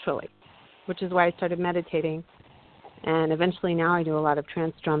naturally, which is why I started meditating. And eventually now I do a lot of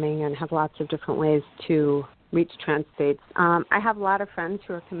trance drumming and have lots of different ways to reach trance states. I have a lot of friends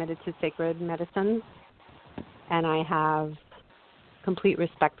who are committed to sacred medicines, and I have complete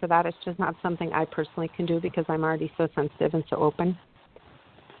respect for that. It's just not something I personally can do because I'm already so sensitive and so open.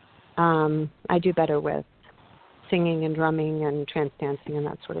 I do better with singing and drumming and trance dancing and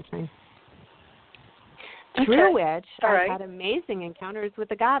that sort of thing. Okay. Through which I've had amazing encounters with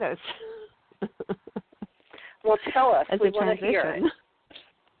the goddess. Well, tell us. As We a want to hear it.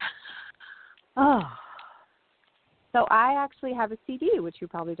 Oh. So I actually have a CD, which you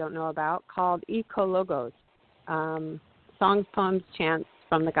probably don't know about, called Ecologos, Songs, Poems, Chants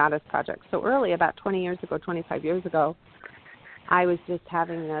from the Goddess Project. So early, about 25 years ago, I was just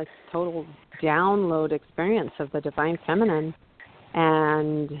having this total download experience of the Divine Feminine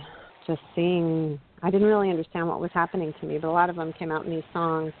and just seeing, I didn't really understand what was happening to me, but a lot of them came out in these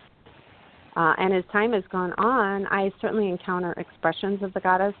songs. And as time has gone on, I certainly encounter expressions of the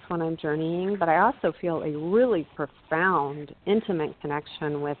goddess when I'm journeying, but I also feel a really profound, intimate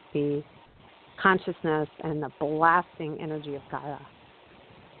connection with the consciousness and the blasting energy of Gaia.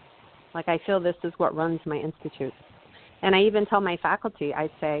 Like I feel this is what runs my institute. And I even tell my faculty, I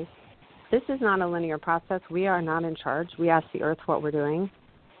say, this is not a linear process. We are not in charge. We ask the earth what we're doing.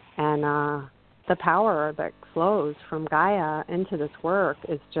 And the power that flows from Gaia into this work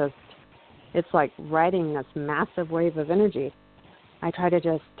is just, it's like riding this massive wave of energy. I try to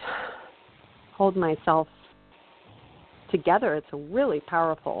just hold myself together. It's a really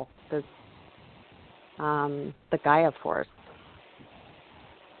powerful, the Gaia force.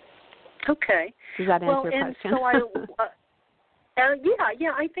 Okay. Does that answer your question? So I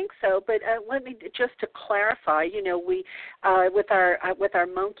think so. But let me just to clarify. We with our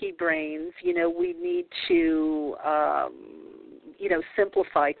monkey brains, we need to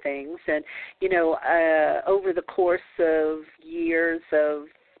simplify things, and over the course of years of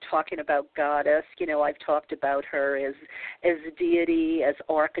talking about goddess, I've talked about her as deity, as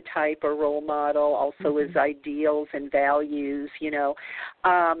archetype or role model, also as ideals and values, and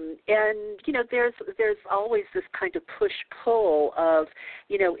there's always this kind of push-pull of,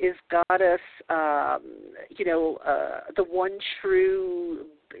 is goddess, the one true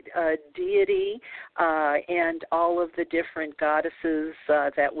deity, and all of the different goddesses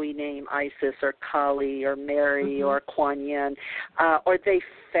that we name, Isis or Kali or Mary or Kuan Yin, are they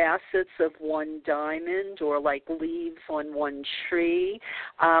facets of one diamond or like leaves on one tree?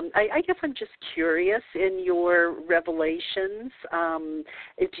 I guess I'm just curious, in your revelations,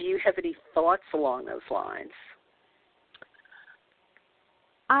 do you have any thoughts along those lines?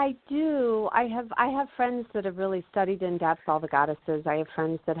 I do. I have friends that have really studied in depth all the goddesses. I have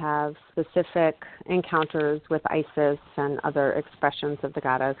friends that have specific encounters with Isis and other expressions of the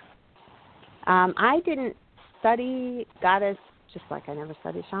goddess. I didn't study goddess just like I never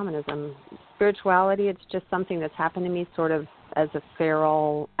studied shamanism. Spirituality, it's just something that's happened to me sort of as a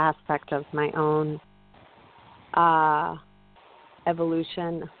feral aspect of my own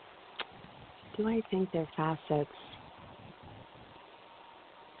evolution. Do I think they're facets?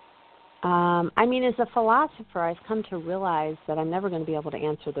 As a philosopher, I've come to realize that I'm never going to be able to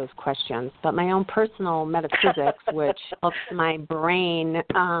answer those questions. But my own personal metaphysics, which helps my brain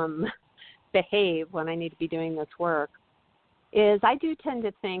behave when I need to be doing this work, is I do tend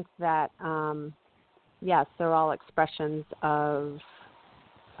to think that, yes, they're all expressions of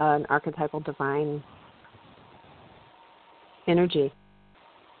an archetypal divine energy.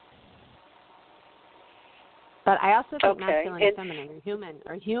 But I also think masculine and feminine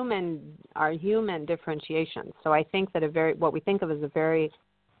are human differentiations. So I think that what we think of as a very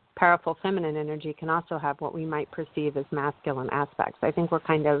powerful feminine energy can also have what we might perceive as masculine aspects. I think we're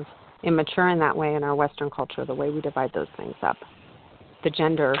kind of immature in that way in our Western culture, the way we divide those things up, the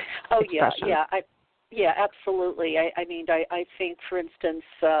gender expression. Yeah, absolutely. I think, for instance,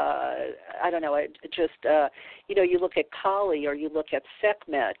 I don't know, you look at Kali or you look at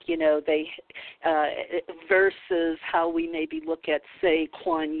Sekhmet, they versus how we maybe look at, say,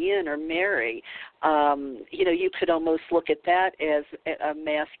 Kuan Yin or Mary. You could almost look at that as a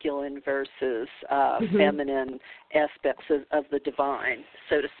masculine versus feminine aspects of the divine,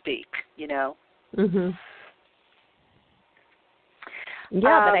 so to speak.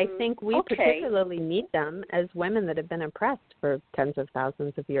 Yeah, but I think we particularly need them as women that have been oppressed for tens of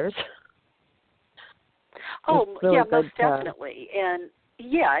thousands of years. Most definitely. And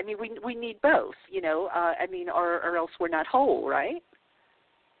yeah, I mean, we need both, I mean, or else we're not whole, right?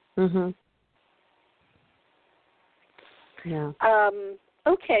 Mhm. Yeah.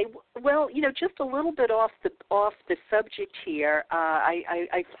 Okay, well, just a little bit off the subject here.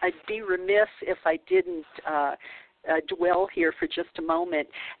 I'd be remiss if I didn't dwell here for just a moment.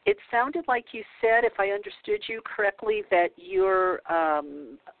 It sounded like you said, if I understood you correctly, that you're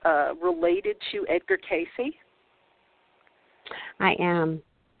related to Edgar Cayce. I am.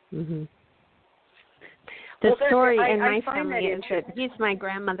 Mhm. The story in my family is that he's my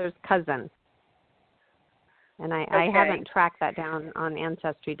grandmother's cousin. And I haven't tracked that down on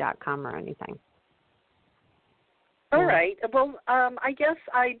Ancestry.com or anything. All right. Well, I guess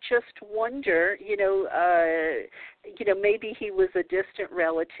I just wonder, maybe he was a distant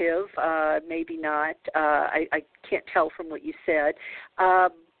relative, maybe not. I can't tell from what you said.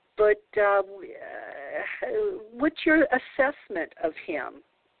 But what's your assessment of him?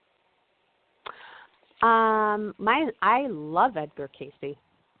 I love Edgar Cayce.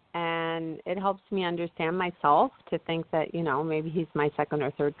 And it helps me understand myself to think that, maybe he's my second or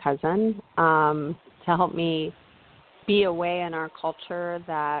third cousin, to help me be a way in our culture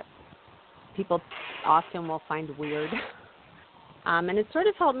that people often will find weird. And it sort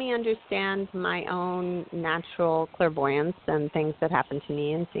of helped me understand my own natural clairvoyance and things that happen to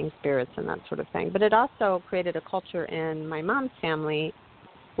me and seeing spirits and that sort of thing. But it also created a culture in my mom's family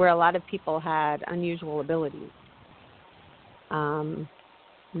where a lot of people had unusual abilities.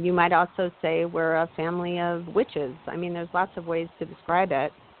 You might also say we're a family of witches. I mean, there's lots of ways to describe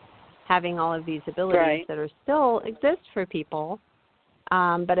it, having all of these abilities that are still exist for people,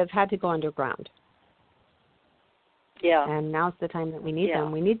 but have had to go underground. Yeah. And now's the time that we need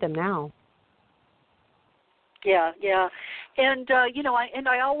them. We need them now. Yeah, yeah. And,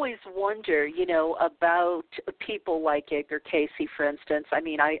 I always wonder, about people like Edgar Cayce, for instance. I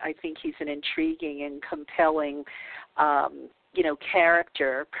mean, I think he's an intriguing and compelling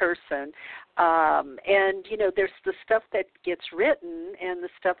character, person. And, there's the stuff that gets written and the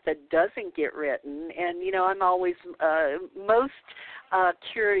stuff that doesn't get written. And, I'm always most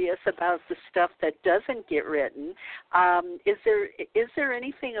curious about the stuff that doesn't get written. Is there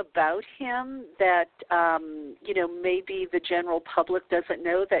anything about him that, maybe the general public doesn't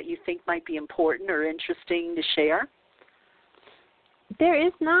know that you think might be important or interesting to share? There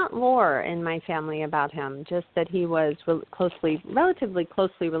is not lore in my family about him, just that he was relatively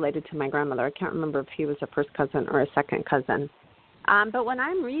closely related to my grandmother. I can't remember if he was a first cousin or a second cousin. But when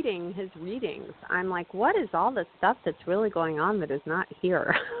I'm reading his readings, I'm like, what is all this stuff that's really going on that is not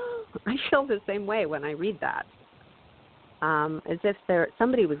here? I feel the same way when I read that, as if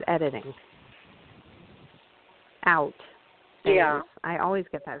somebody was editing out things. Yeah. I always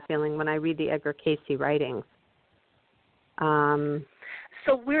get that feeling when I read the Edgar Cayce writings.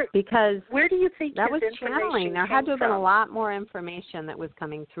 So where do you think that his was channeling? There had to have been from? a lot more information that was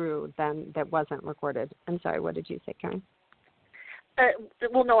coming through than that wasn't recorded. I'm sorry, what did you say, Karen?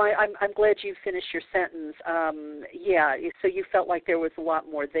 Well, no, I'm glad you finished your sentence. Yeah, so you felt like there was a lot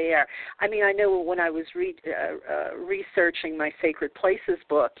more there. I mean, I know when I was researching my Sacred Places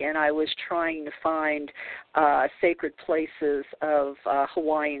book, and I was trying to find sacred places of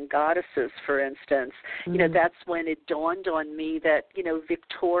Hawaiian goddesses, for instance, that's when it dawned on me that,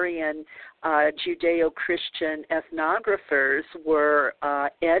 Victorian Judeo-Christian ethnographers were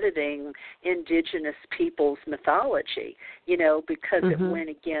editing indigenous people's mythology, because it went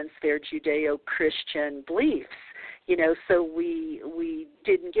against their Judeo-Christian beliefs, so we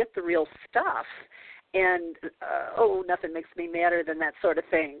didn't get the real stuff. And, nothing makes me madder than that sort of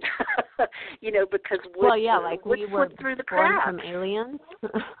thing, because we were through the born cracks. from aliens.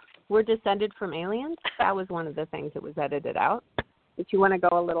 We're descended from aliens. That was one of the things that was edited out. If you want to go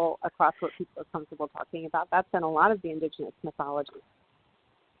a little across what people are comfortable talking about, that's in a lot of the indigenous mythology.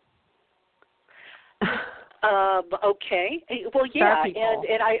 Okay. Well, yeah,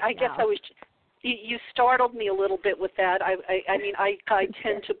 and I guess I was. You startled me a little bit with that. I mean, I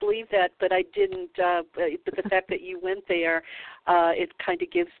tend to believe that, but I didn't. But the fact that you went there, it kind of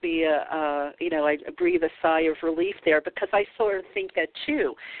gives me I breathe a sigh of relief there, because I sort of think that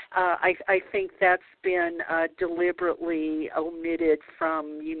too. I think that's been deliberately omitted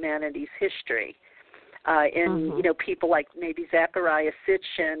from humanity's history. And, people like maybe Zachariah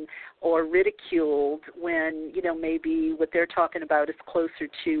Sitchin or ridiculed when, maybe what they're talking about is closer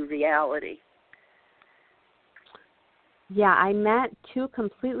to reality. Yeah, I met two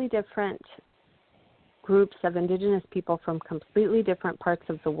completely different groups of indigenous people from completely different parts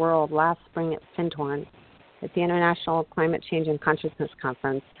of the world last spring at Fintorn at the International Climate Change and Consciousness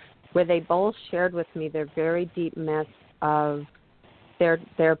Conference, where they both shared with me their very deep myths of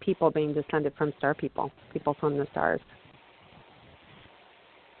they're people being descended from star people from the stars.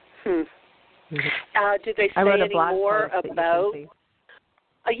 Did they say any more about?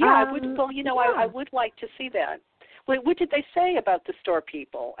 I would. Well, I would like to see that. What did they say about the star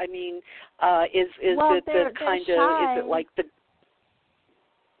people? I mean, is it the kind of? Is it like the?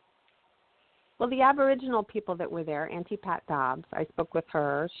 Well, the Aboriginal people that were there, Auntie Pat Dobbs, I spoke with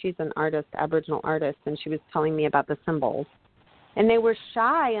her. She's an artist, Aboriginal artist, and she was telling me about the symbols. And they were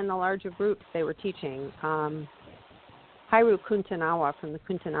shy in the larger groups they were teaching. Hairu Kuntanawa from the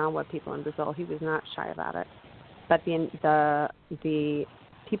Kuntanawa people in Brazil, he was not shy about it. But the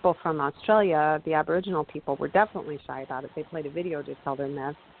people from Australia, the Aboriginal people, were definitely shy about it. They played a video to tell their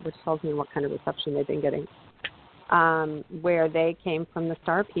myth, which tells me what kind of reception they've been getting. Where they came from the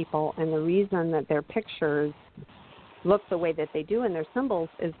star people, and the reason that their pictures look the way that they do in their symbols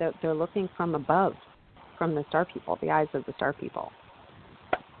is that they're looking from above, from the star people, the eyes of the star people.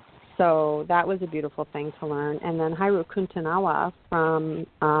 So that was a beautiful thing to learn. And then Hairu Kuntanawa from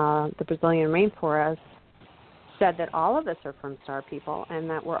the Brazilian rainforest said that all of us are from star people and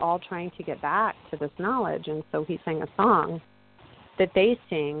that we're all trying to get back to this knowledge. And so he sang a song that they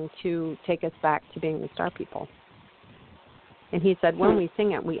sing to take us back to being the star people. And he said when we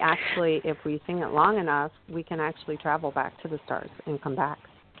sing it, we actually, if we sing it long enough, we can actually travel back to the stars and come back.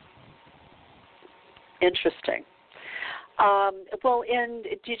 Interesting. Well, and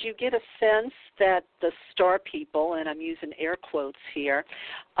did you get a sense that the star people, and I'm using air quotes here,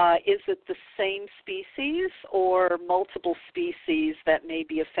 is it the same species or multiple species that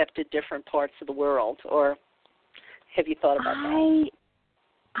maybe affected different parts of the world? Or have you thought about that?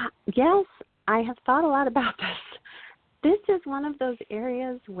 Yes, I have thought a lot about this. This is one of those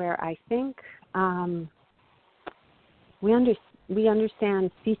areas where I think we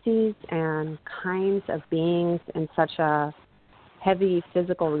understand species and kinds of beings in such a heavy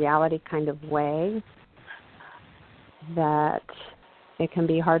physical reality kind of way that it can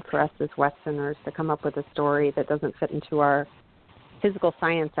be hard for us as Westerners to come up with a story that doesn't fit into our physical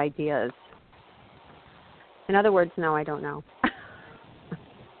science ideas. In other words, no, I don't know.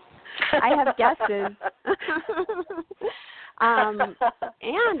 I have guesses.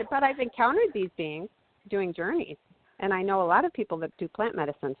 But I've encountered these beings doing journeys. And I know a lot of people that do plant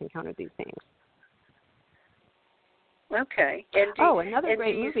medicines encounter these things. Okay. Another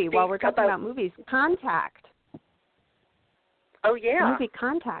great movie while we're talking about movies, Contact. Oh, yeah. The movie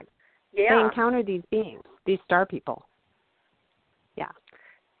Contact. Yeah. They encounter these beings, these star people. Yeah.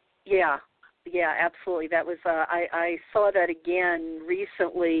 Yeah. Yeah, absolutely. That was I saw that again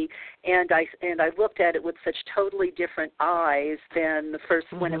recently, and I looked at it with such totally different eyes than the first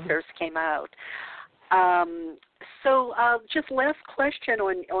when it first came out. So just last question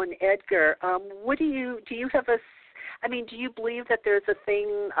on Edgar. What do you have do you believe that there's a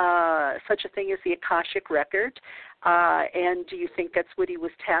thing, such a thing as the Akashic record, and do you think that's what he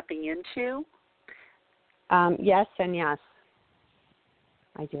was tapping into? Yes and yes,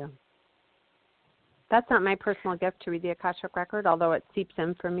 I do. That's not my personal gift to read the Akashic record, although it seeps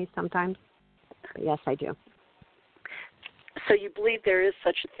in for me sometimes. But yes, I do. So you believe there is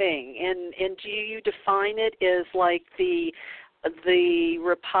such a thing, and do you define it as like the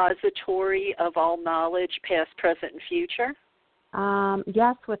repository of all knowledge, past, present, and future?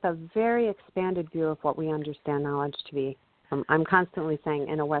 Yes, with a very expanded view of what we understand knowledge to be. I'm constantly saying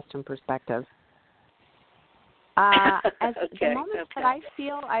in a Western perspective. The moment that I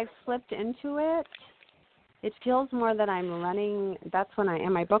feel I've slipped into it, it feels more that I'm running. That's when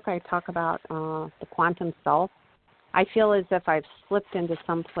in my book I talk about the quantum self. I feel as if I've slipped into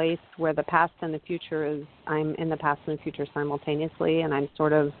some place where the past and the future I'm in the past and the future simultaneously, and I'm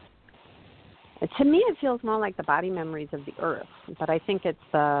sort of, to me it feels more like the body memories of the earth, but I think it's,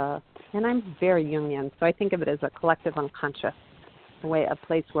 and I'm very Jungian, so I think of it as a collective unconscious, a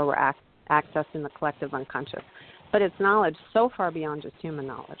place where we're accessing the collective unconscious. But it's knowledge so far beyond just human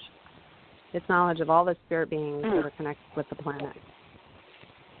knowledge. It's knowledge of all the spirit beings that are connected with the planet.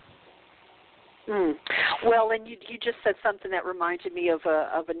 Well, and you just said something that reminded me of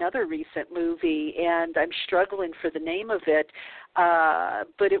another recent movie, and I'm struggling for the name of it,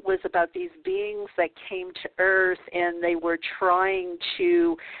 but it was about these beings that came to Earth, and they were trying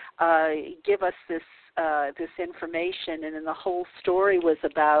to give us this information, and then the whole story was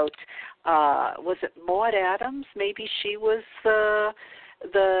about, was it Maud Adams? Maybe she was the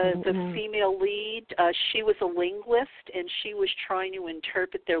female lead. She was a linguist, and she was trying to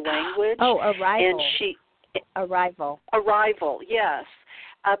interpret their language. Oh, Arrival. And Arrival, yes.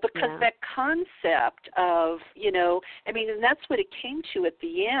 Because that concept of, and that's what it came to at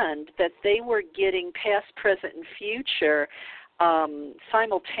the end, that they were getting past, present, and future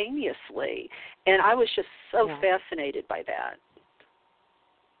simultaneously, and I was just so fascinated by that.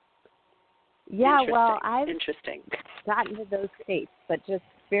 Yeah, well, I've Interesting. gotten to those states, but just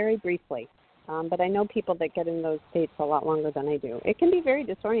very briefly. But I know people that get in those states a lot longer than I do. It can be very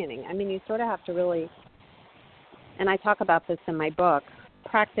disorienting. I mean, you sort of have to really, and I talk about this in my book,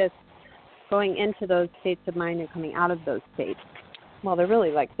 practice going into those states of mind and coming out of those states. Well, they're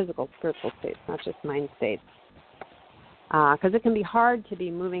really like physical, spiritual states, not just mind states. Because it can be hard to be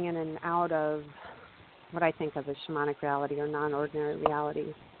moving in and out of what I think of as shamanic reality or non-ordinary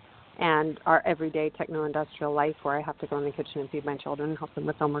reality, and our everyday techno-industrial life where I have to go in the kitchen and feed my children, help them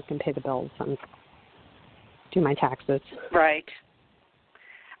with homework and pay the bills and do my taxes. Right,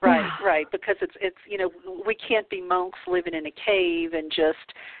 because it's we can't be monks living in a cave and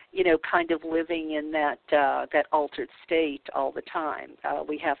just kind of living in that altered state all the time.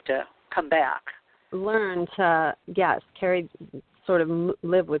 We have to come back. Learn to, sort of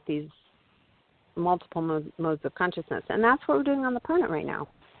live with these multiple modes of consciousness. And that's what we're doing on the planet right now,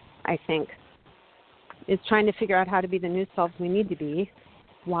 I think, is trying to figure out how to be the new selves we need to be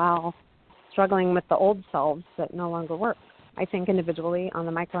while struggling with the old selves that no longer work. I think individually on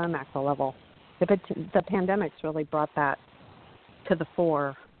the micro and macro level. The pandemic's really brought that to the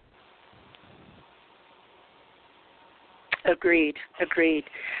fore. Agreed.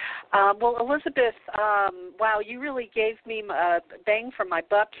 Well, Elizabeth, wow, you really gave me a bang for my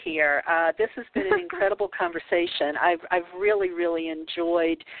buck here. This has been an incredible conversation. I've really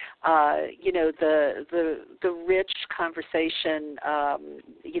enjoyed, the rich conversation,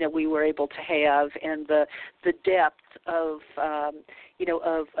 we were able to have, and the depth of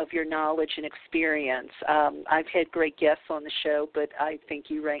your knowledge and experience. I've had great guests on the show, but I think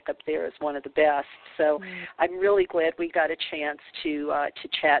you rank up there as one of the best. So I'm really glad we got a chance to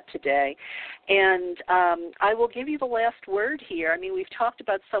chat today. And I will give you the last word here. I mean, we've talked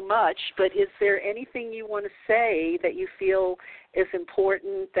about so much, but is there anything you want to say that you feel is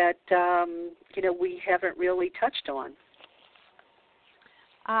important that, we haven't really touched on?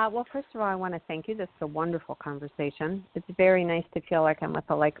 Well, first of all, I want to thank you. This is a wonderful conversation. It's very nice to feel like I'm with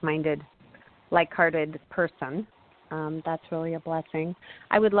a like-minded, like-hearted person. That's really a blessing.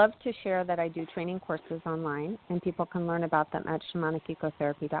 I would love to share that I do training courses online, and people can learn about them at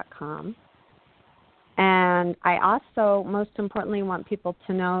shamanicecotherapy.com. And I also, most importantly, want people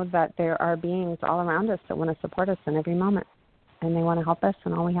to know that there are beings all around us that want to support us in every moment, and they want to help us,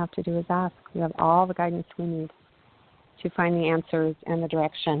 and all we have to do is ask. We have all the guidance we need to find the answers and the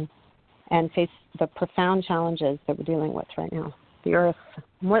direction and face the profound challenges that we're dealing with right now. The earth,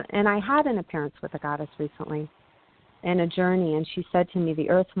 and I had an appearance with a goddess recently in a journey, and she said to me, the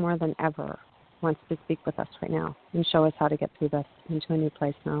earth more than ever wants to speak with us right now and show us how to get through this into a new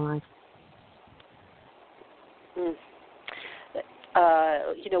place in our lives.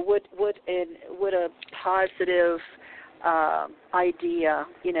 What a positive idea,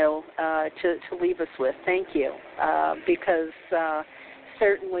 to leave us with. Thank you, because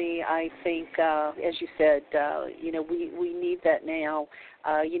certainly I think, as you said, we need that now.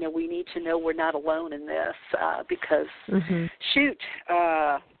 We need to know we're not alone in this, because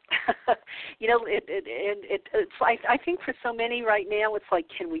it's like, I think for so many right now, it's like,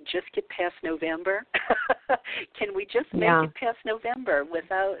 can we just get past November? Can we just make it past November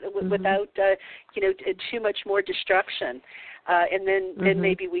without too much more destruction? And then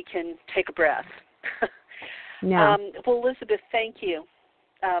maybe we can take a breath. Well, Elizabeth, thank you.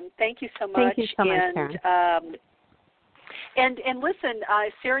 Thank you so much. Thank you so much, Karen. And listen,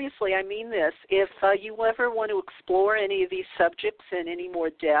 seriously, I mean this. If you ever want to explore any of these subjects in any more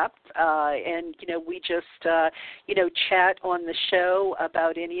depth, and we just chat on the show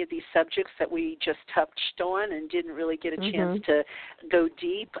about any of these subjects that we just touched on and didn't really get a chance to go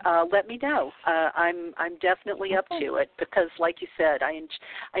deep, let me know. I'm definitely up to it because, like you said, I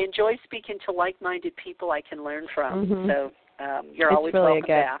enjoy speaking to like-minded people I can learn from. So you're always really welcome good.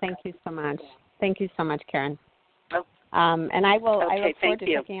 back. Thank you so much. Thank you so much, Karen. Oh. And I will. I look forward to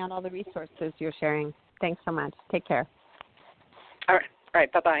you. checking out all the resources you're sharing. Thanks so much. Take care. All right.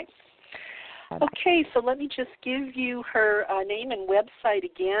 Bye-bye. Bye-bye. Okay, so let me just give you her name and website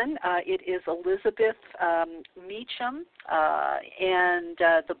again. It is Elizabeth Meacham, and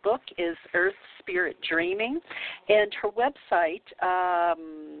the book is Earth Spirit Dreaming. And her website,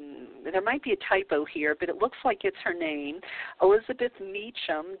 there might be a typo here, but it looks like it's her name,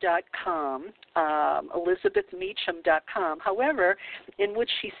 elizabethmeacham.com, elizabethmeacham.com. However, in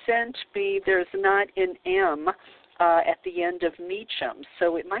which she sent me, there's not an M at the end of Meacham,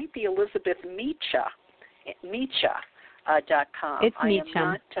 so it might be Elizabeth Meacha, .com. It's I Meacham.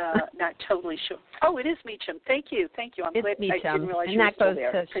 am not totally sure. Oh, it is Meacham. Thank you. I'm it's glad Meacham. I didn't realize and you were that still goes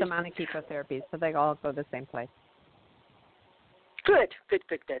there. to Shamanic Ecotherapy, so they all go the same place. Good.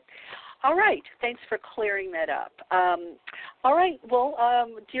 All right. Thanks for clearing that up. All right. Well,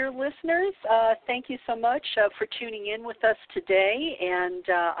 dear listeners, thank you so much for tuning in with us today, and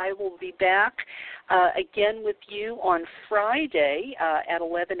I will be back again with you on Friday at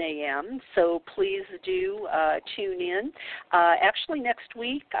 11 a.m., so please do tune in. Actually, next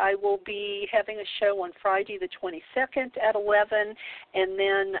week I will be having a show on Friday the 22nd at 11, and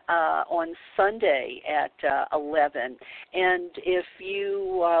then on Sunday at 11. And if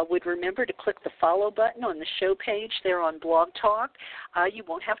you would remember to click the follow button on the show page there on Blog Talk, you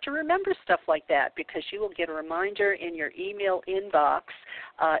won't have to remember stuff like that because you will get a reminder in your email inbox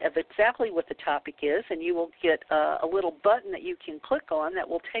of exactly what the topic is, and you will get a little button that you can click on that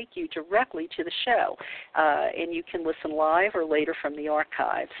will take you directly to the show, and you can listen live or later from the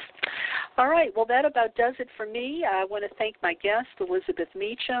archives. All right, well, that about does it for me. I want to thank my guest, Elizabeth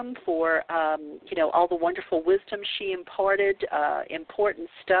Meacham, for all the wonderful wisdom she imparted, important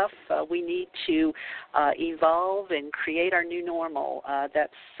stuff. We need to evolve and create our new normal.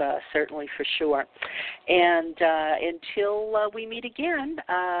 That's certainly for sure. And until we meet again,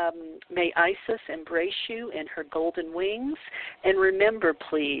 may Isis embrace you in her golden wings. And remember,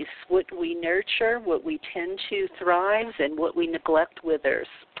 please, what we nurture, what we tend to thrives, and what we neglect withers.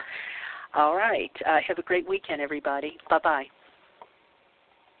 All right. Have a great weekend, everybody. Bye-bye.